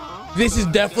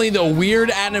definitely the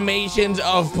weird animations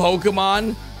of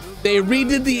Pokemon. They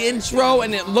redid the intro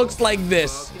and it looks like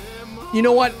this. You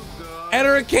know what?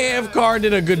 Enter KF Car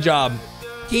did a good job.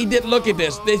 He did. Look at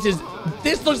this.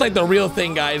 This looks like the real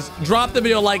thing, guys. Drop the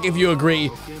video like if you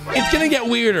agree. It's gonna get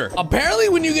weirder. Apparently,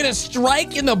 when you get a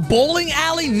strike in the bowling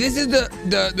alley, this is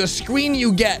the screen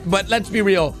you get. But let's be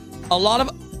real. A lot of...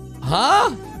 Huh?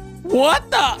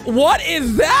 What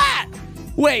is that?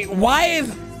 Wait, why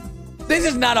is... This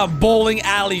is not a bowling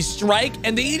alley strike.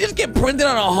 And did you just get printed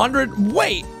on 100?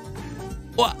 Wait.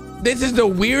 What? This is the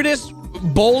weirdest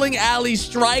bowling alley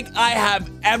strike I have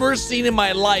ever seen in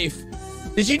my life.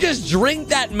 Did she just drink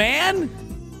that man?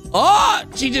 Oh,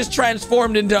 she just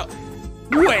transformed into...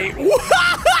 Wait,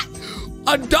 what?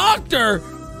 A doctor?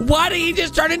 Why did he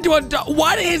just turn into a...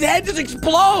 Why did his head just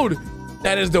explode?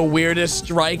 That is the weirdest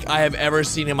strike I have ever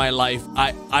seen in my life.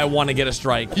 I want to get a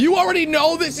strike. You already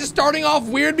know this is starting off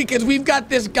weird because we've got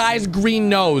this guy's green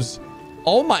nose.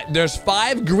 Oh my, there's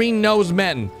 5 green nose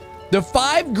men. The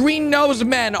 5 green nose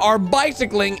men are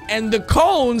bicycling and the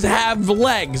cones have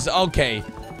legs. Okay.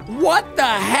 What the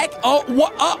heck? Oh,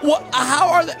 what? How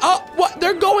are they? Oh, what?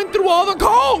 They're going through all the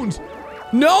cones.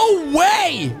 No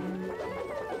way.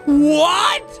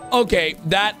 What? Okay,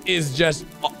 that is just...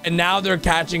 And now they're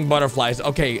catching butterflies.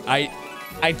 Okay,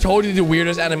 I told you the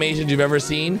weirdest animations you've ever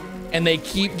seen. And they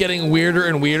keep getting weirder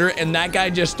and weirder. And that guy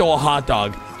just stole a hot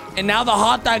dog. And now the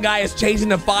hot dog guy is chasing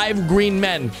the 5 green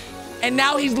men. And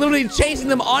now he's literally chasing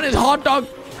them on his hot dog.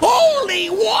 Holy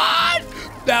what?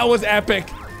 That was epic.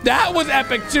 That was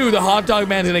epic too. The hot dog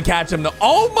man's gonna catch him.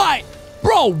 Oh my...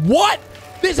 Bro, what?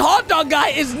 This hot dog guy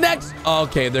is next.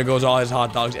 Okay, there goes all his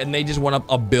hot dogs. And they just went up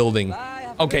a building.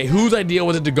 Okay, whose idea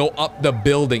was it to go up the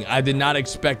building? I did not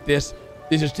expect this.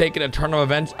 This is taking a turn of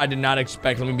events I did not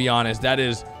expect. Let me be honest. That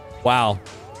is... Wow.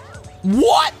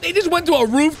 What? They just went to a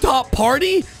rooftop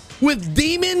party with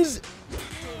demons?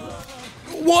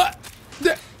 What?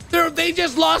 They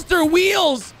just lost their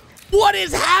wheels. What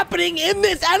is happening in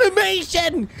this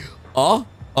animation?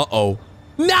 Uh-oh.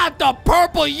 Not the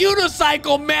purple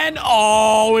unicycle men.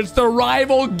 Oh, it's the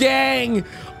rival gang.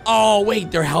 Oh,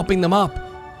 wait, they're helping them up.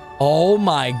 Oh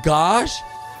my gosh.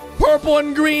 Purple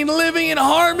and green living in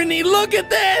harmony. Look at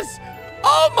this.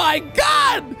 Oh my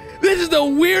God. This is the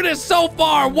weirdest so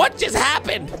far. What just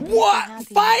happened? What?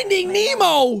 Finding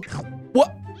Nemo.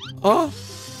 What?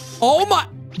 Oh my.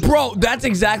 Bro, that's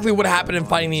exactly what happened in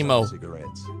Finding Nemo.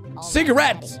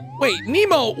 Cigarettes. Wait,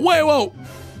 Nemo. Wait, whoa.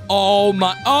 Oh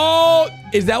my. Oh,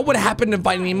 is that what happened in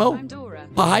Finding Nemo? I'm Dora.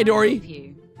 Hi,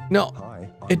 Dory. No. Hi,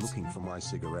 I'm It's looking for my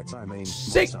cigarettes. I mean, my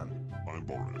son. I'm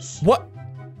Boris. What?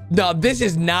 No, this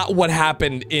is not what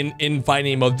happened in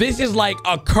Finding Nemo. This is like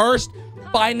a cursed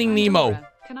Finding Nemo. Dora.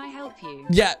 Can I help you?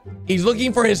 Yeah, he's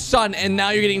looking for his son, and now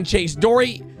you're getting chased.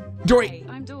 Dory. Hey,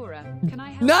 I'm Dora. Can I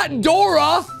help Not you?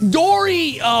 Dora.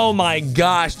 Dory. Oh my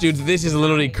gosh, dude, this is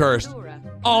literally cursed. Dora.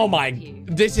 Oh my,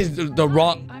 this is the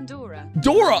wrong. I'm Dora.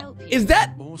 Dora, is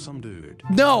that? Awesome dude.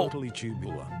 No. Totally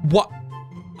tubular. What?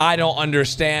 I don't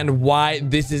understand why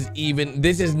this is even.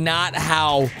 This is not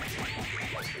how.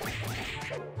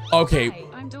 Okay. Hi,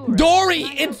 I'm Dora. Dory,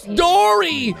 Can I help it's you?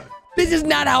 Dory. This is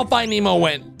not how Finding Nemo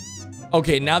went.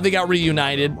 Okay, now they got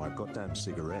reunited. My goddamn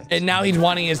cigarettes. And now he's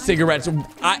wanting his cigarettes.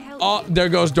 Oh, there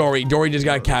goes Dory. Dory just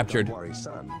got captured. Don't worry,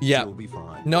 son. Yeah. She'll be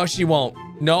fine. No, she won't.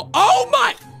 No. Oh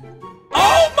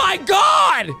my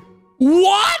God.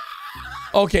 What?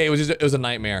 Okay, it was a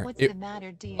nightmare. What's the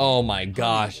matter, dear? Oh my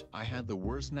gosh. I had the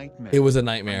worst nightmare. It was a I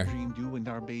nightmare. dreamed you and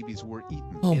our babies were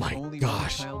eaten. Oh and my only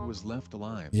gosh. one child was left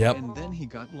alive. Yep. And then he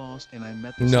got lost, and I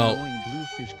met this No. annoying blue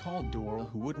fish called Dora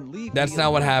who wouldn't leave That's me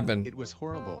not what alone. happened. It was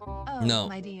horrible. Oh, No.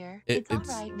 my dear. It's- It's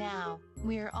all right now.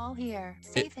 We're all here,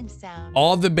 safe and sound.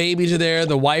 All the babies are there.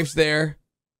 The wife's there.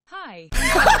 Hi.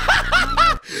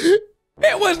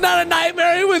 It was not a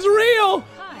nightmare. It was real.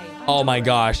 Hi. I'm Oh my Dora.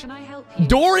 gosh. Can I help you?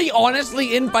 Dory,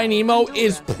 honestly, in Finding Nemo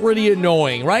is pretty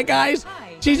annoying, right, guys?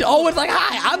 Hi. She's always like,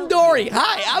 "Hi, I'm Dory.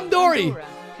 Hi, I'm Dory." Dora.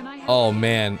 Can I help Oh you?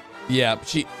 man,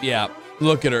 yeah,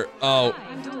 Look at her. Oh, Hi,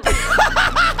 I'm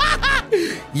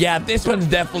Dora. yeah, this one's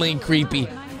definitely creepy.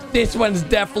 This one's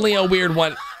definitely a weird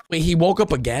one. Wait, he woke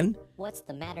up again? What's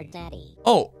the matter, Daddy?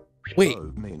 Oh, wait.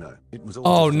 Oh, Nemo. It was all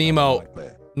Oh, just a Nemo.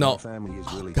 nightmare. No. My family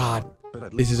is really God. fine, but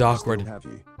at This least is I awkward. still have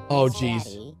you. Oh, Yes, jeez.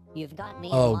 Daddy, you've got me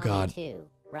Oh, and Mommy God. too,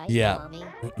 right, Yeah. Mommy?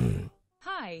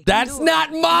 Hi. Hi. That's I'm not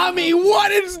Dora. mommy. What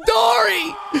is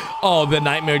Dory? Oh, the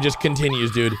nightmare just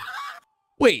continues, dude.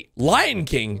 Wait, Lion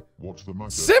King? What's the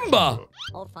matter? Simba!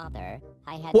 Oh, father,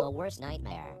 I had What? the worst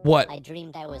nightmare. What? I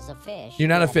dreamed I was a fish. You're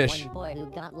not a with fish. One boy who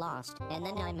got lost, and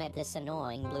then I met this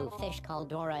annoying blue fish called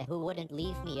Dora who wouldn't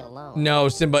leave me alone. No,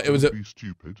 Simba, it was a... Be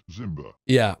stupid, Zimba.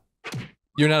 Yeah.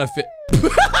 You're not a fish.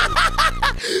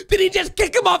 Did he just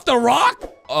kick him off the rock?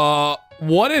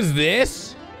 What is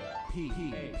this?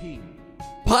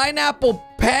 Pineapple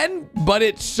pen, but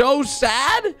it's so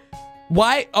sad?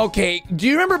 Why? Okay, do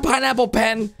you remember Pineapple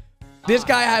Pen? This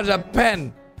guy has a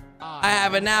pen. I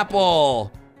have an apple.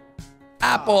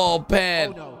 Apple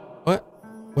pen. What?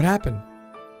 What happened?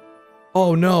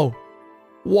 Oh no.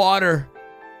 Water.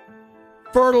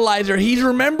 Fertilizer. He's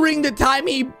remembering the time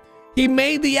he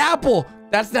made the apple.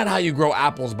 That's not how you grow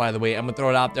apples, by the way. I'm gonna throw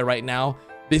it out there right now.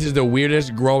 This is the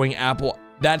weirdest growing apple.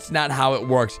 That's not how it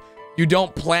works. You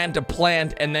don't plant a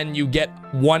plant and then you get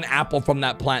one apple from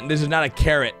that plant. This is not a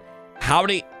carrot.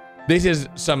 This is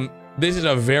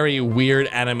a very weird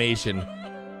animation.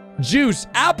 Juice,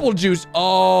 apple juice.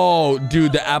 Oh,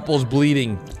 dude, the apple's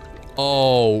bleeding.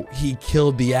 Oh, he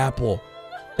killed the apple.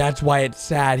 That's why it's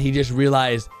sad. He just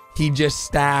realized he just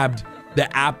stabbed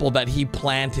the apple that he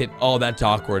planted. Oh, that's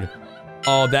awkward.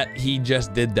 Oh, that he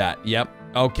just did that. Yep.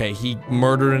 Okay, he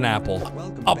murdered an apple.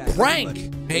 A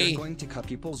prank. Hey, We're going to cut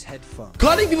people's headphones.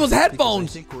 cutting people's headphones.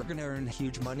 I think we're gonna earn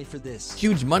huge money for this.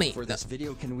 Huge money. For this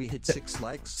video, can we hit 6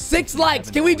 likes? 6 likes.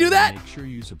 Can we do that? Make sure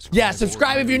you subscribe. Yeah,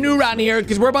 subscribe if you're new around here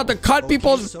because we're about to cut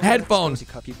people's headphones.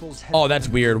 Oh, that's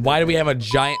weird. Why do we have a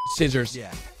giant scissors?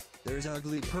 Yeah. There's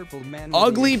ugly purple man.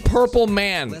 Ugly purple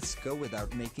man. Let's go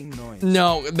without making noise.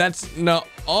 No, that's no.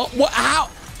 Oh, what?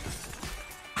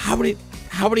 How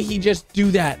did he just do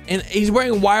that? And he's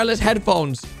wearing wireless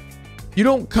headphones. You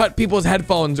don't cut people's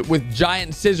headphones with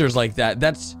giant scissors like that.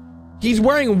 He's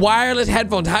wearing wireless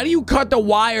headphones. How do you cut the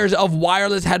wires of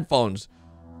wireless headphones?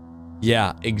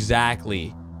 Yeah,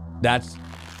 exactly.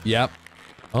 Yep.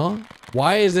 Huh?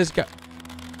 Why is this guy?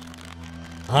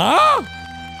 Huh?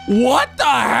 What the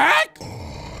heck?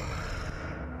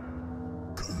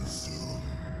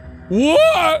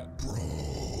 What?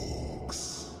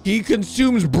 He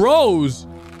consumes bros.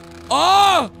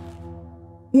 Ah!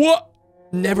 What?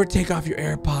 Never take off your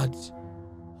AirPods.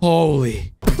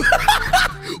 Holy.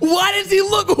 Why does he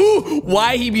look?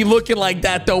 Why he be looking like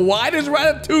that though? Why does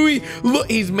Ratatouille look?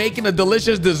 He's making a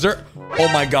delicious dessert.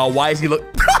 Oh my God, why is he look?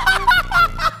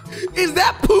 Is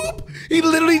that poop? He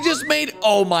literally just made,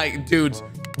 oh my dudes.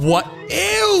 What?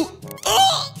 Ew.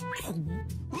 Oh.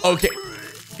 Okay.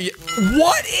 Yeah.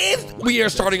 What is, we are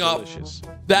starting off. Delicious.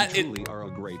 That You is, truly are a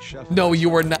great chef. no, you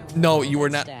were not. No, you were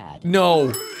not. No.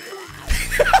 You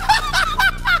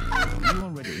are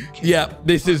ready. Yeah,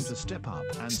 this Time is to step up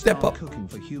and step start up. cooking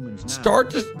for humans now. Start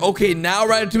to, okay, now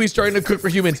Ratatouille's starting to cook for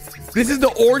humans. This is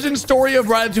the origin story of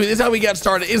Ratatouille. This is how we got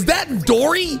started. Is that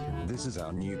Dory? This is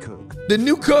our new cook. The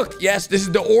new cook. Yes, this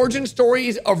is the origin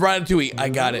stories of Ratatouille. I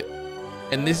got it.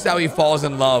 And this is how he falls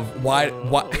in love. Why?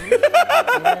 What?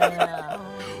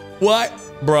 What?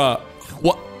 Bruh.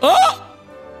 What?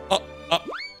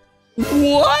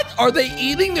 What? Are they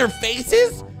eating their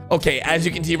faces? Okay, as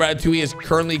you can see, Ratatouille is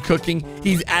currently cooking.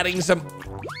 He's adding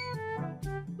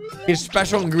his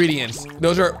special ingredients.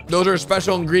 Those are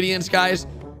special ingredients, guys.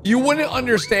 You wouldn't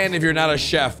understand if you're not a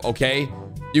chef, okay?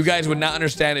 You guys would not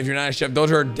understand if you're not a chef.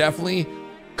 Those are definitely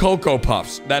Cocoa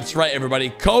Puffs. That's right, everybody.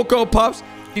 Cocoa Puffs.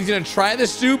 He's gonna try the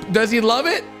soup. Does he love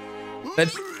it?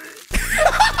 That's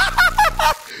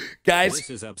guys. This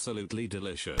is absolutely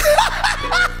delicious.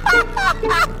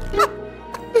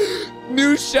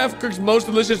 New chef cooks most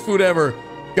delicious food ever.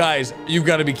 Guys, you've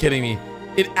got to be kidding me.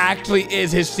 It actually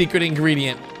is his secret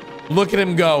ingredient. Look at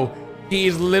him go.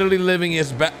 He's literally living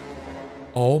his best.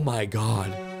 Oh my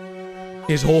God.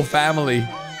 His whole family.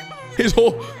 His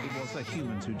whole... It was the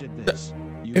humans who did this.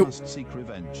 You must seek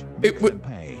revenge. Make them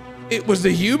pay. It was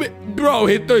the human... Bro,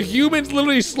 the humans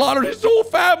literally slaughtered his whole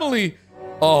family.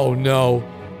 Oh no.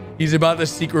 He's about to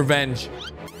seek revenge.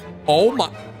 Oh my...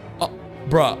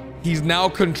 bruh. He's now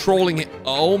controlling it.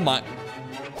 Oh my...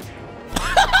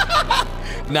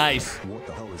 Nice. What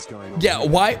the hell is going on? Yeah,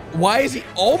 why is he...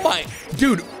 Oh my...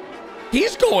 Dude,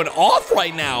 he's going off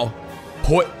right now.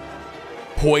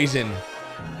 Poison.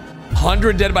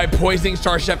 100 dead by poisoning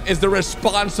Star Chef is the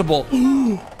responsible.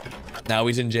 Now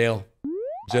he's in jail.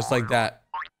 Just like that.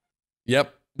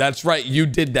 Yep, that's right. You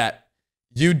did that.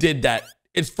 You did that.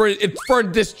 It's for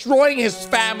destroying his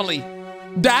family.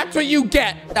 That's what you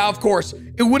get. Now, of course,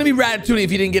 it wouldn't be Ratatouille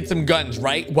if he didn't get some guns,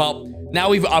 right? Well, now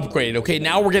we've upgraded, okay?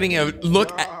 Now we're getting a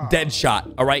look at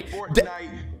Deadshot, all right?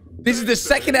 This is the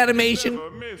second animation.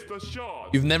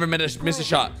 You've never missed a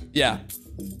shot. Yeah.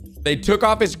 They took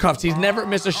off his cuffs. He's never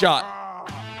missed a shot.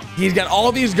 He's got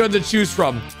all these guns to choose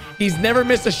from. He's never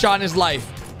missed a shot in his life.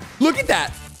 Look at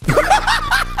that.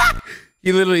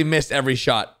 He literally missed every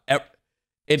shot.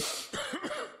 It's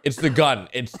the gun.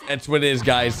 That's what it is,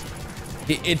 guys.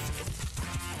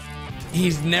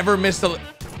 He's never missed a...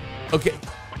 Okay,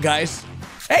 guys.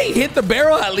 Hey, hit the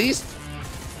barrel at least.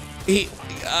 He's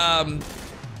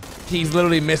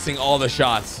literally missing all the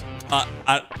shots.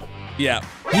 Yeah.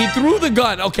 He threw the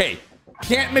gun. Okay.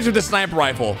 Can't miss with the sniper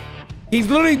rifle. He's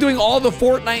literally doing all the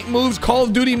Fortnite moves, Call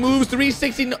of Duty moves,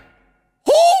 360. No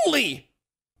Holy!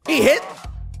 He hit.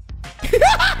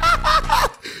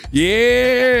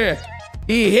 Yeah.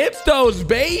 He hits those,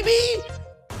 baby.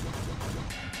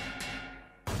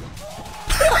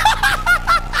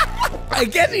 I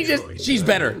guess she's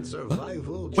better.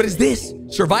 What is this?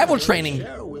 Survival training.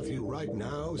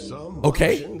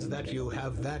 Okay. That you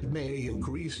have that may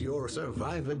increase your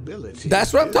survivability.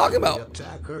 That's what I'm talking about. The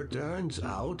attacker turns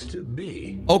out to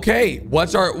be. Okay.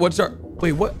 What's our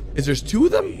wait, what? Is there's two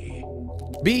of them?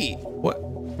 B. What?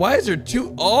 Why is there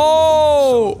two?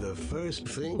 Oh! So the first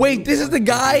thing wait, this is the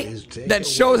guy that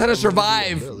shows how to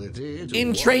survive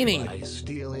in training.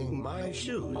 Stealing my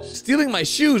shoes. Stealing my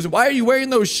shoes? Why are you wearing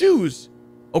those shoes?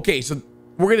 Okay, so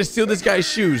we're gonna steal this guy's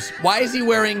shoes. Why is he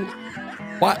wearing...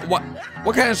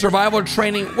 What kind of survival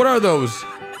training? What are those?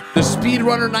 The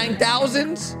Speedrunner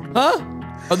 9000s? Huh?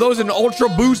 Are those in ultra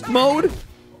boost mode?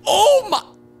 Oh my...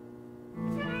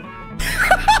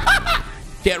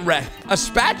 Get wrecked. A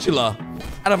spatula?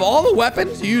 Out of all the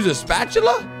weapons, you use a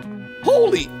spatula?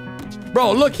 Holy...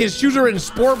 Bro, look, his shoes are in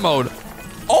sport mode.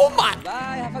 Oh my...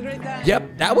 Bye, have a great time.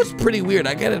 Yep, that was pretty weird,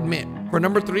 I gotta admit. For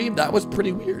number 3, that was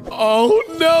pretty weird. Oh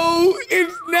no,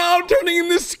 it's now turning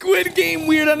into Squid Game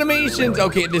weird animations.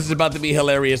 Okay, this is about to be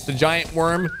hilarious. The giant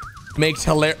worm makes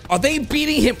hilarious. Are they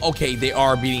beating him? Okay, they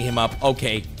are beating him up.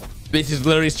 Okay, this is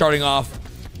literally starting off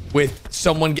with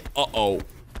someone. Uh-oh.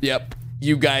 Yep,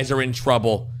 you guys are in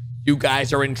trouble. You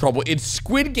guys are in trouble. It's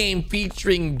Squid Game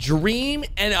featuring Dream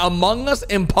and Among Us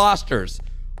imposters.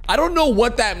 I don't know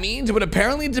what that means, but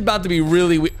apparently it's about to be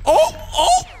really weird.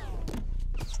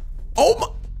 Oh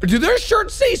my, do their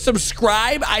shirts say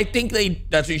subscribe? I think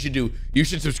that's what you should do. You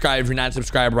should subscribe if you're not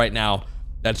subscribed right now.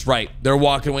 That's right. They're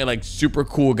walking away like super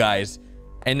cool guys.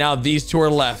 And now these two are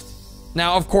left.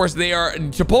 Now, of course, they are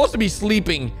supposed to be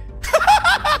sleeping.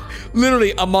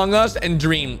 Literally Among Us and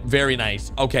Dream. Very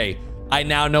nice. Okay. I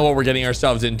now know what we're getting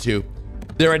ourselves into.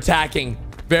 They're attacking.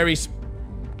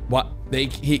 What? They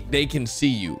can see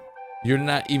you. You're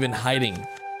not even hiding.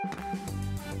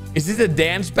 Is this a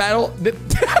dance battle?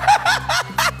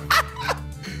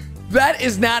 That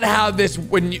is not how this,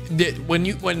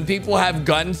 when people have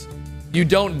guns, you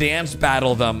don't dance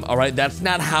battle them, all right? That's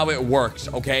not how it works,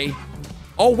 okay?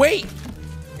 Oh, wait.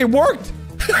 It worked.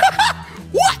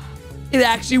 What? It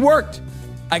actually worked.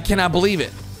 I cannot believe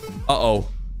it. Uh-oh.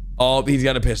 Oh, he's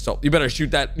got a pistol. You better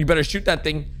shoot that. You better shoot that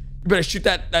thing. You better shoot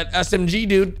that SMG,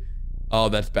 dude. Oh,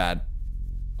 that's bad.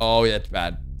 Oh, yeah, that's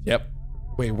bad. Yep.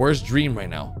 Wait, where's Dream right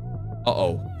now?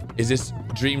 Uh-oh. Is this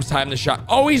Dream's time to shot?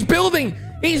 Oh, he's building.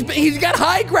 He's got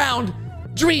high ground.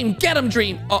 Dream, get him,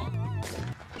 Dream. Oh.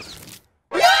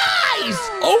 Nice.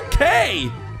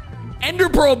 Okay. Ender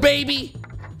Pearl, baby.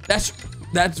 That's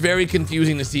very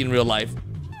confusing to see in real life.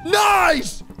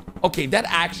 Nice. Okay, that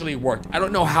actually worked. I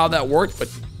don't know how that worked, but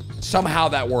somehow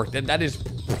that worked. That is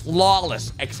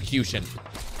flawless execution.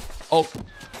 Oh.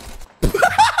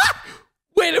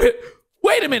 Wait a minute.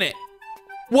 Wait a minute.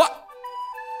 What?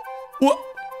 What?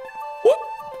 What?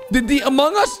 Did the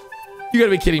Among Us? You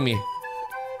gotta be kidding me.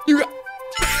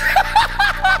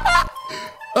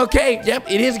 Okay, yep,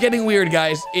 it is getting weird,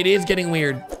 guys. It is getting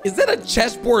weird. Is that a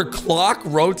chessboard clock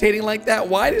rotating like that?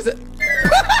 Why does it?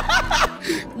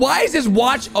 Why is this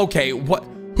watch? Okay, what?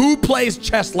 Who plays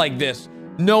chess like this?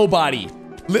 Nobody.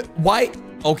 Why?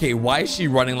 Okay, why is she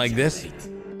running like this?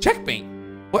 Checkmate.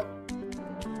 What?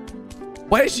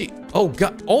 Why is she? Oh,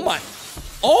 God. Oh, my.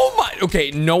 Oh, my.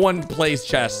 Okay, no one plays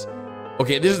chess.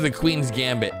 Okay, this is the Queen's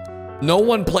Gambit. No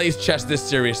one plays chess this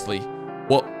seriously.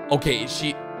 Well, okay,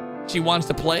 she wants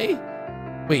to play?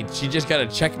 Wait, she just got a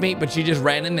checkmate, but she just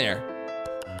ran in there.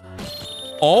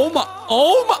 Oh, my.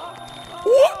 Oh, my.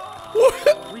 What?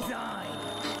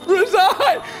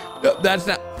 Resign. No, that's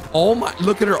not. Oh, my.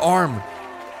 Look at her arm.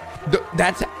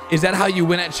 Is that how you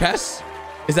win at chess?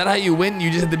 Is that how you win? You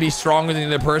just have to be stronger than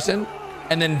the other person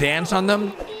and then dance on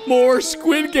them? More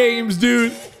Squid Games,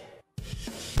 dude.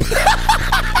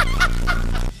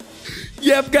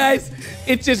 Yep, guys.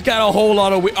 It just got a whole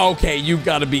lot of... Okay, you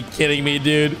gotta be kidding me,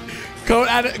 dude. Code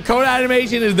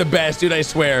animation is the best, dude, I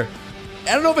swear.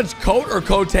 I don't know if it's Coat or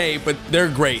Cote, but they're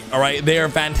great, all right? They are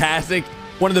fantastic.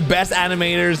 One of the best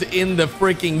animators in the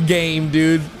freaking game,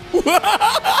 dude.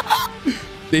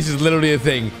 This is literally a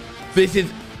thing. This is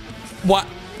what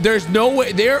there's no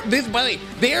way by the way,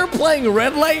 they're playing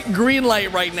red light, green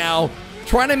light right now,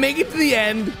 trying to make it to the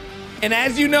end. And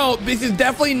as you know, this is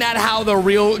definitely not how the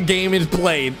real game is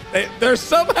played. They're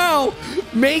somehow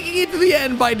making it to the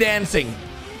end by dancing.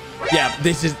 Yeah,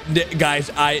 this is, guys,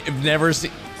 I've never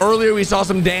seen. Earlier, we saw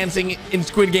some dancing in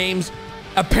Squid Games.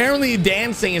 Apparently,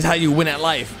 dancing is how you win at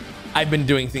life. I've been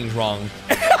doing things wrong.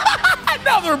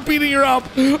 Now they're beating her up.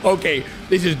 Okay,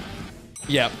 this is,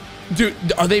 yeah. Dude,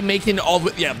 are they making it all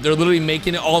the way? Yeah, they're literally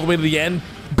making it all the way to the end,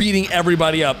 beating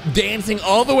everybody up, dancing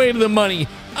all the way to the money.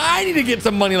 I need to get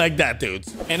some money like that,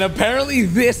 dudes. And apparently,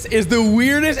 this is the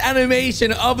weirdest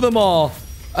animation of them all.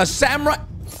 A samurai.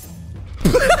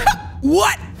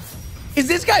 What? Is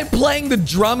this guy playing the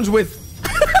drums with...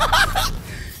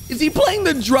 Is he playing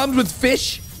the drums with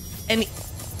fish? And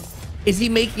is he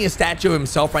making a statue of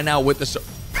himself right now with the...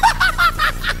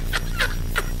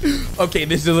 Okay,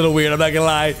 this is a little weird. I'm not gonna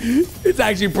lie. It's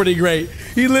actually pretty great.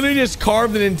 He literally just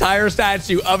carved an entire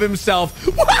statue of himself.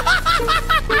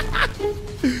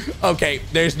 Okay,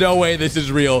 there's no way this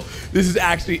is real. This is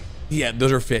actually... Yeah,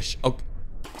 those are fish. Okay.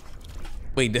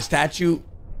 Wait, the statue...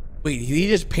 Wait, he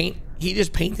just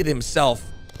painted himself.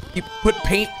 He put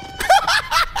paint...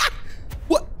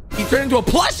 What? He turned into a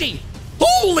plushie!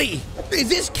 Holy! Is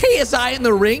this KSI in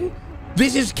the ring?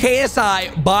 This is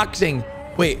KSI boxing.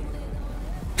 Wait.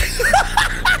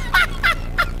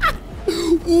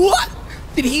 What?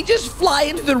 Did he just fly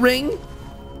into the ring?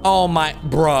 Oh my...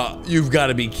 Bruh, you've got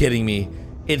to be kidding me.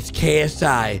 It's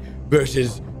KSI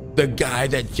versus the guy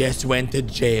that just went to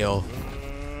jail.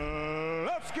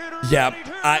 Yep,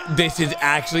 this is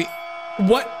actually...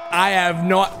 What? I have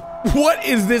not... What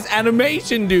is this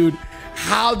animation, dude?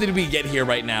 How did we get here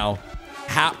right now?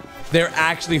 How? They're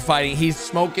actually fighting. He's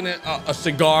smoking a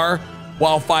cigar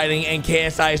while fighting, and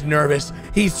KSI is nervous.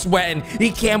 He's sweating.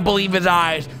 He can't believe his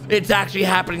eyes. It's actually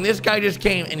happening. This guy just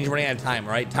came, and he's running out of time,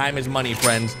 all right? Time is money,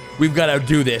 friends. We've got to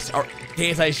do this.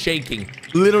 KSI is shaking.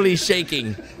 Literally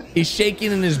shaking. He's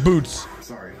shaking in his boots.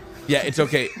 Sorry. Yeah, it's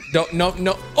okay. Don't...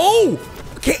 No. Oh!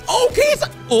 Okay, KSI...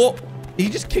 Oh! Did he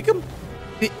just kick him?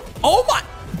 Oh my...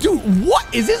 Dude,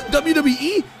 what? Is this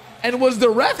WWE? And was the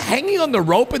ref hanging on the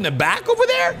rope in the back over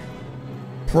there?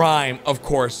 Prime, of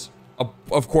course.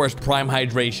 Of course, prime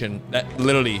hydration. That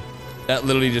literally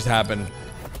just happened.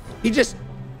 He just...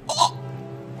 Oh.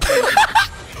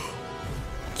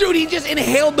 Dude, he just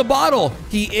inhaled the bottle.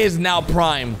 He is now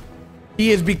prime. He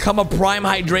has become a prime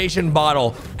hydration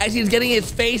bottle. As he's getting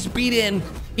his face beat in,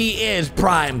 he is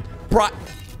prime.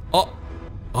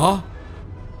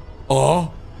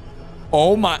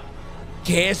 Oh my.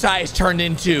 KSI has turned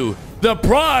into the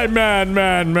prime man.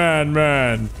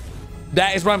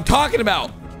 That is what I'm talking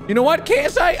about. You know what,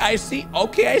 KSI? I see.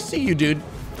 Okay, I see you, dude.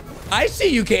 I see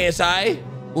you, KSI.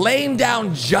 Laying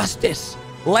down justice.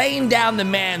 Laying down the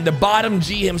man, the bottom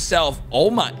G himself. Oh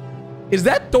my. Is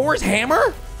that Thor's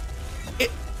hammer?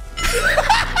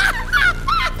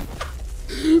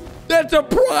 That's a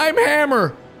prime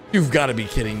hammer. You've got to be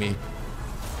kidding me.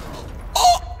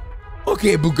 Oh!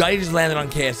 Okay, Bugatti just landed on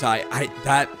KSI.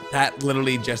 That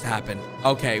literally just happened.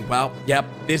 Okay, well, yep.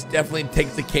 This definitely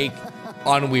takes the cake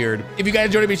on weird. If you guys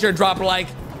enjoyed it, be sure to drop a like.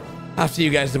 I'll see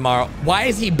you guys tomorrow. Why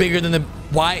is he bigger than the...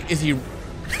 Why is he...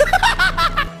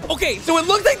 Okay, so it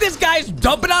looks like this guy's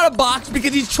dumping out a box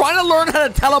because he's trying to learn how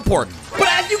to teleport. But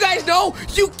as you guys know,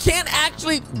 you can't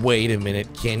actually... Wait a minute.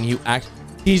 Can you actually...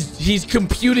 He's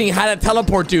computing how to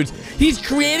teleport, dudes. He's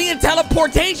creating a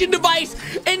teleportation device.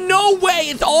 And no way.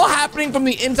 It's all happening from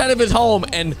the inside of his home.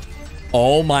 And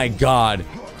oh my God.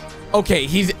 Okay,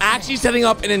 he's actually setting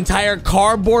up an entire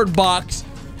cardboard box.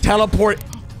 Teleport.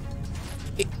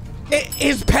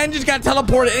 His pen just got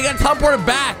teleported. It got teleported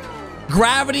back.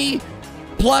 Gravity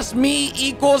plus me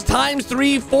equals times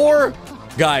 3, 4.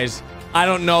 Guys, I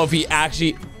don't know if he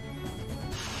actually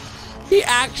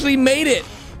made it.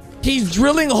 He's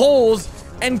drilling holes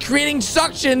and creating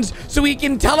suctions so he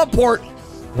can teleport.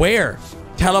 Where?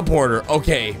 Teleporter.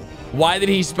 Okay. Why did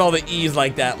he spell the E's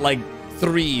like that? Like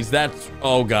 3s. That's...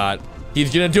 Oh, God.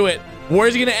 He's gonna do it.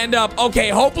 Where's he gonna end up? Okay,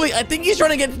 hopefully... I think he's trying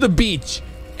to get to the beach.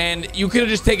 And you could have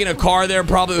just taken a car there.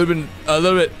 Probably would have been a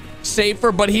little bit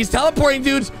safer. But he's teleporting,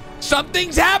 dudes.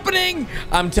 Something's happening.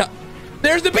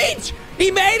 There's the beach. He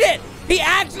made it. He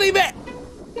actually made...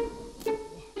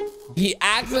 He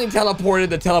actually teleported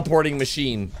the teleporting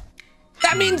machine.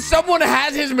 That means someone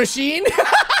has his machine?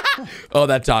 Oh,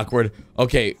 that's awkward.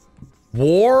 Okay.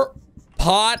 War,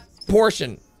 pot,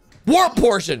 portion. Warp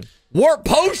portion. Warp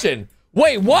potion.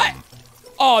 Wait, what?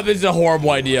 Oh, this is a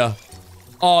horrible idea.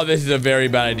 Oh, this is a very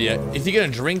bad idea. Is he gonna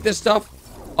drink this stuff?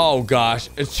 Oh gosh,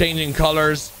 it's changing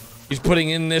colors. He's putting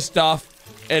in this stuff.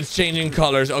 It's changing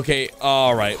colors. Okay,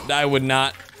 all right. I would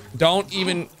not. Don't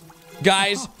even,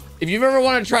 guys. If you've ever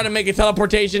wanted to try to make a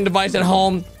teleportation device at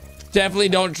home, definitely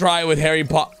don't try it with Harry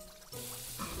Potter.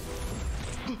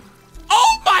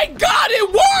 Oh my God,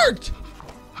 it worked!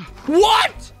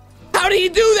 What? How did he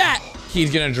do that?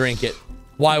 He's gonna drink it.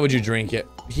 Why would you drink it?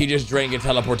 He just drank a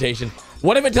teleportation.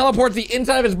 What if it teleports the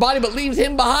inside of his body but leaves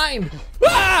him behind?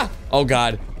 Ah! Oh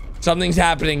God, something's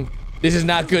happening. This is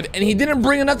not good. And he didn't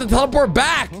bring enough to teleport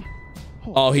back.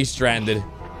 Oh, he's stranded.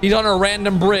 He's on a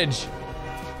random bridge.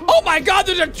 Oh my God,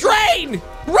 there's a train!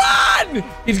 Run!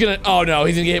 He's gonna, oh no,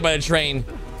 he's gonna get hit by the train.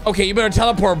 Okay, you better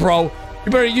teleport, bro.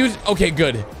 You better use, okay,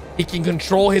 good. He can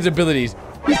control his abilities.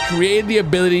 He created the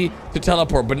ability to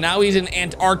teleport, but now he's in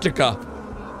Antarctica,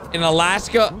 in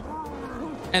Alaska,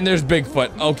 and there's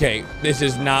Bigfoot. Okay, this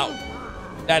is not,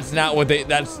 that's not what they,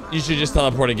 that's, you should just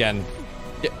teleport again.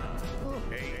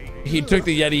 He took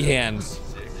the Yeti hands.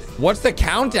 What's the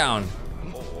countdown?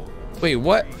 Wait,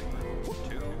 what?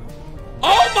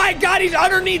 Oh my God, he's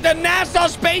underneath the NASA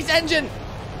space engine.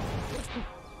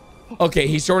 Okay,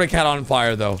 he sort of caught on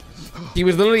fire though. He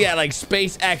was literally at like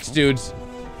SpaceX, dudes.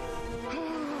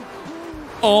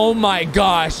 Oh my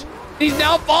gosh. He's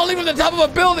now falling from the top of a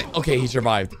building. Okay, he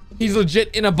survived. He's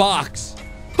legit in a box.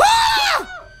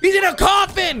 Ah! He's in a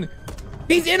coffin.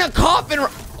 He's in a coffin.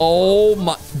 Oh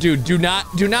my, dude, do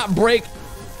not break.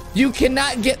 You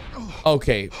cannot get,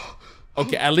 okay.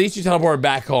 Okay, at least you teleport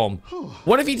back home.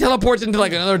 What if he teleports into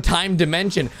like another time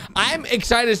dimension? I'm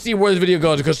excited to see where this video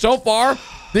goes because so far,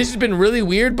 this has been really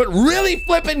weird, but really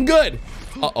flipping good.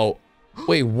 Uh-oh.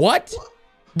 Wait, what?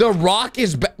 The Rock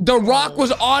is the Rock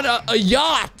was on a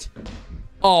yacht.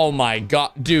 Oh my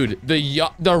God, dude,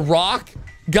 the Rock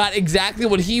got exactly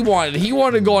what he wanted. He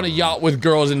wanted to go on a yacht with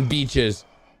girls and beaches.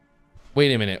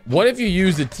 Wait a minute. What if you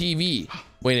use the TV?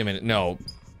 Wait a minute. No.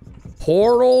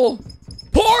 Portal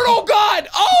gun!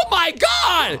 Oh my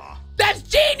God! That's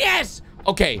genius!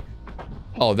 Okay.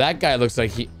 Oh, that guy looks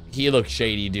like he looks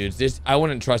shady, dudes. I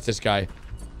wouldn't trust this guy.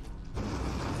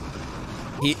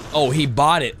 He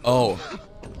bought it. Oh.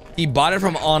 He bought it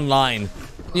from online.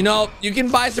 You know, you can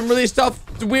buy some really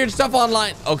weird stuff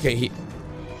online. Okay,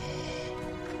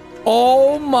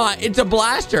 oh my, it's a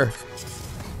blaster.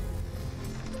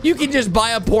 You can just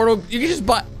buy a portal. You can just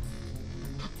buy,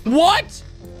 what?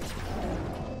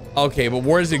 Okay, but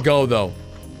where does it go though?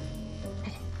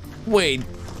 Wait,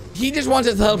 he just wants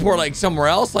to teleport like somewhere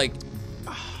else? Like,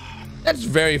 that's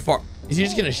very far. Is he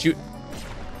just gonna shoot?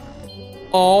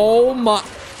 Oh my.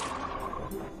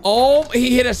 Oh,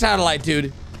 he hit a satellite,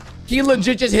 dude. He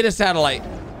legit just hit a satellite.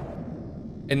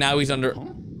 And now he's under.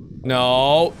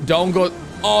 No, don't go.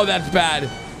 Oh, that's bad.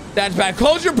 That's bad.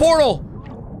 Close your portal.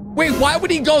 Wait, why would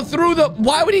he go through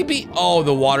why would he be? Oh,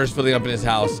 the water's filling up in his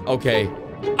house. Okay.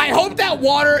 I hope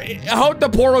the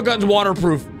portal gun's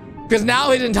waterproof. Because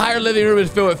now his entire living room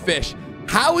is filled with fish.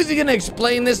 How is he gonna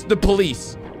explain this to the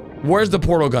police? Where's the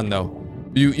portal gun though?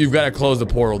 You've got to close the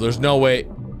portal. There's no way.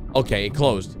 Okay, it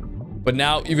closed. But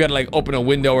now you've got to like open a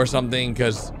window or something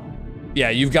because yeah,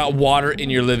 you've got water in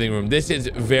your living room. This is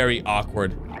very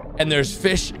awkward. And there's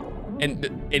fish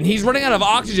and he's running out of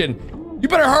oxygen. You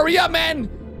better hurry up, man.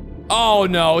 Oh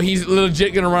no, he's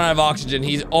legit gonna run out of oxygen.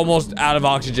 He's almost out of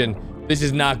oxygen. This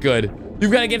is not good.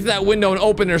 You've got to get to that window and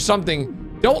open or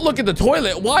something. Don't look at the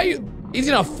toilet. Why he's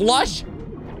gonna flush?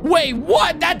 Wait,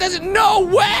 what? That doesn't, no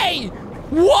way!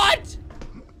 What?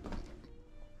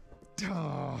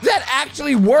 That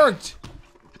actually worked.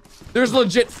 There's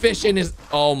legit fish in his,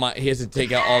 oh my, he has to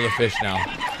take out all the fish now.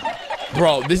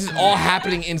 Bro, this is all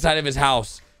happening inside of his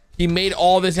house. He made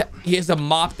all this, he has to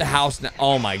mop the house now.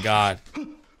 Oh my God.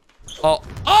 Oh,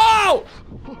 oh!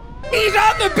 He's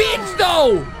on the beach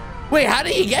though! Wait, how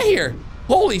did he get here?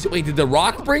 Holy, wait, did the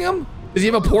Rock bring him? Does he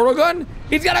have a portal gun?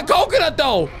 He's got a coconut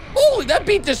though! Holy, that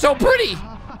beach is so pretty!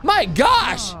 My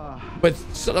gosh! But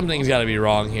something's gotta be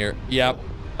wrong here. Yep.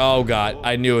 Oh God,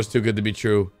 I knew it was too good to be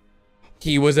true.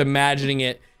 He was imagining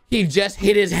it. He just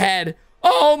hit his head.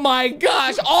 Oh my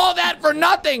gosh, all that for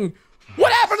nothing!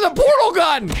 What happened to the portal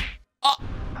gun?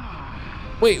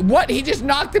 Wait, what? He just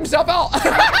knocked himself out?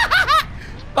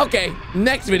 Okay,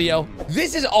 next video.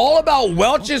 This is all about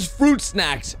Welch's fruit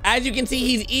snacks. As you can see,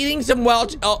 he's eating some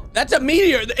Welch. Oh, that's a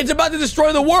meteor. It's about to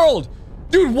destroy the world.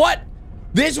 Dude, what?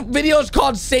 This video is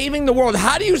called Saving the World.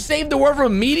 How do you save the world from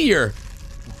a meteor?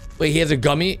 Wait, he has a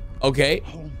gummy. Okay.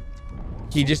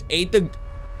 He just ate the...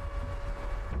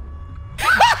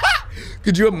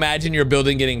 Could you imagine your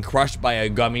building getting crushed by a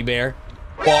gummy bear?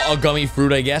 Well, a gummy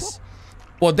fruit, I guess.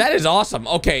 Well, that is awesome.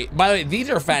 Okay, by the way, these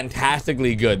are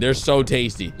fantastically good. They're so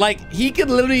tasty. Like, he could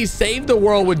literally save the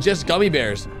world with just gummy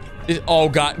bears. Oh,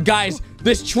 God. Guys,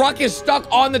 this truck is stuck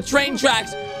on the train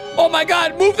tracks. Oh, my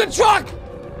God. Move the truck.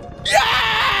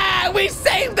 Yeah! We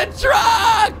saved the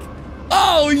truck!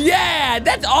 Oh, yeah!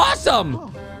 That's awesome!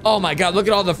 Oh, my God. Look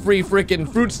at all the free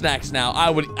freaking fruit snacks now.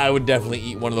 I would definitely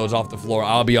eat one of those off the floor.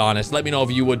 I'll be honest. Let me know if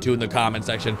you would, too, in the comment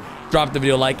section. Drop the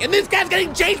video a like. And this guy's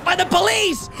getting chased by the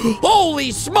police!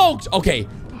 Holy smokes! Okay,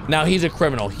 now he's a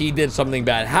criminal. He did something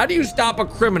bad. How do you stop a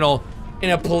criminal in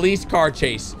a police car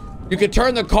chase? You could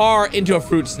turn the car into a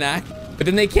fruit snack, but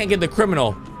then they can't get the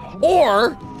criminal.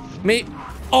 Or,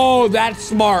 oh, that's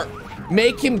smart.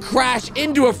 Make him crash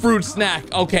into a fruit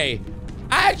snack. Okay,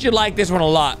 I actually like this one a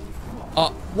lot.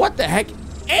 What the heck?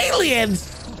 Aliens?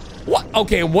 What?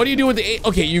 Okay, what do you do with the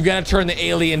okay, you gotta turn the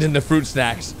aliens into fruit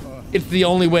snacks. It's the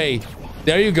only way.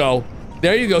 There you go.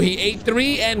 There you go. He ate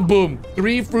 3 and boom.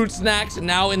 3 fruit snacks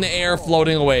now in the air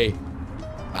floating away.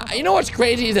 You know what's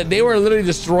crazy is that they were literally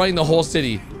destroying the whole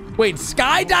city. Wait,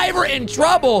 skydiver in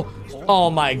trouble? Oh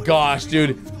my gosh,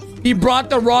 dude. He brought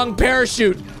the wrong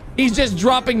parachute. He's just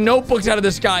dropping notebooks out of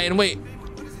the sky. And wait,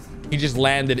 he just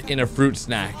landed in a fruit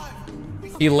snack.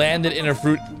 He landed in a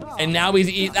fruit, and now he's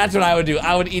eating. That's what I would do.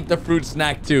 I would eat the fruit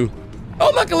snack too.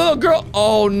 Oh, look, a little girl.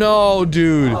 Oh no,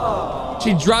 dude.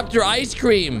 She dropped her ice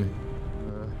cream.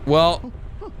 Well,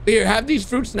 here, have these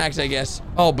fruit snacks, I guess.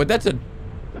 Oh, but that's a,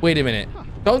 wait a minute.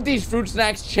 Don't these fruit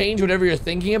snacks change whatever you're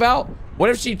thinking about?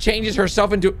 What if she changes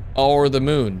herself into, or the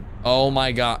moon? Oh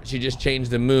my God, she just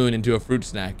changed the moon into a fruit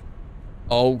snack.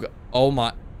 Oh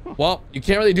my. Well, you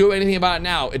can't really do anything about it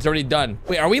now. It's already done.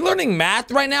 Wait, are we learning math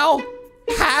right now?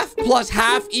 Half plus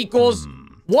half equals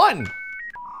 1.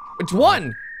 It's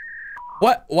 1.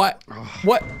 What?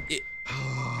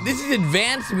 This is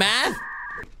advanced math?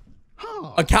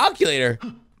 A calculator.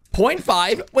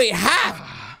 0.5. Wait,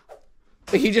 half.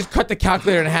 Wait, he just cut the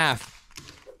calculator in half.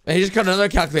 And he just cut another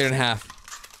calculator in half.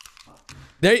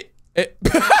 There.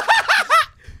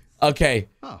 Okay.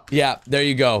 Yeah, there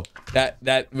you go.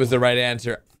 That was the right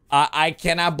answer. I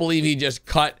cannot believe he just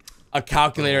cut a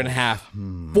calculator in half.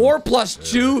 4 plus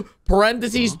 2,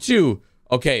 parentheses 2.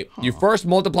 Okay, you first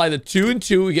multiply the 2 and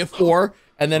 2, you get 4,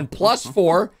 and then plus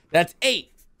 4, that's 8.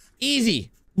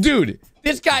 Easy. Dude,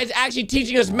 this guy's actually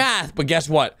teaching us math, but guess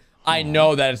what? I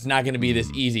know that it's not gonna be this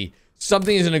easy.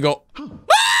 Something is gonna go,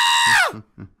 ah!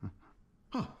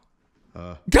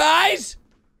 Guys!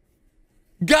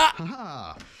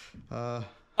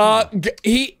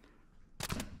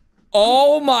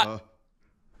 Oh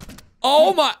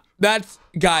my, that's,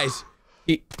 guys,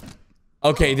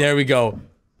 okay, there we go.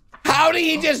 How did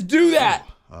he just do that?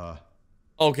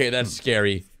 Okay, that's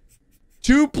scary.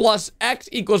 2 plus x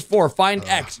equals 4. Find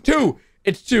x. 2.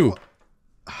 It's 2.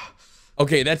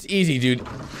 Okay, that's easy, dude.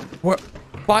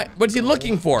 What's he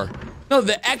looking for? No,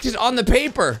 the x is on the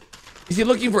paper. Is he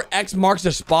looking for x marks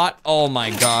a spot? Oh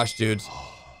my gosh, dudes.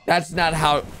 That's not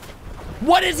how.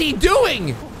 What is he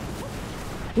doing?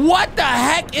 What the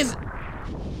heck is...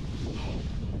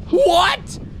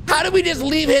 What? How did we just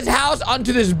leave his house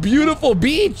onto this beautiful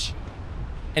beach?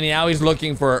 And now he's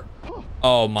looking for...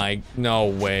 Oh my... No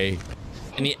way.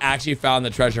 And he actually found the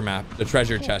treasure map. The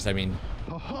treasure chest, I mean.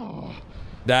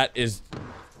 That is...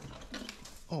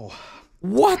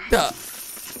 What the...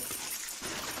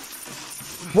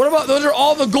 What about... Those are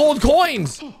all the gold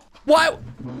coins. Why...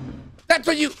 That's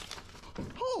what you...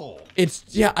 It's...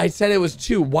 Yeah, I said it was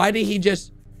 2. Why did he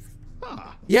just...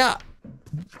 Yeah.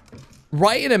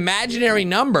 Write an imaginary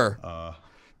number.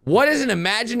 What is an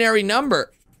imaginary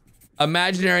number?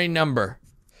 Imaginary number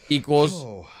equals...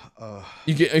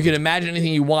 You can imagine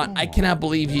anything you want. I cannot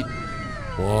believe he...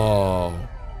 Whoa.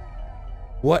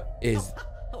 What is...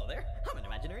 Hello there. I'm an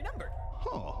imaginary number.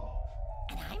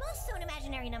 And I'm also an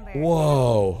imaginary number.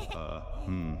 Whoa.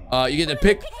 You get to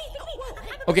pick...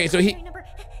 Okay, so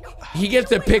he gets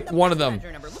to pick one of them.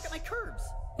 Look at my curves.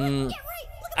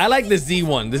 I like the Z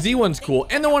one. The Z one's cool.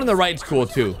 And the one on the right's cool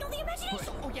too.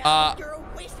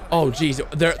 Oh geez.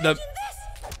 They're the...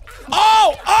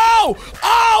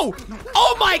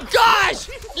 Oh my gosh!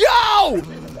 Yo!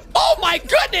 Oh my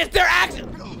goodness! They're actually...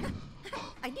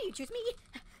 I knew you'd choose me.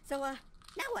 So, now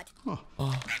what?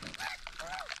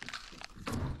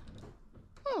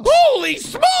 Holy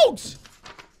smokes!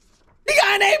 You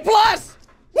got an A+!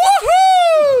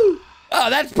 Woohoo! Oh,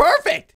 that's perfect!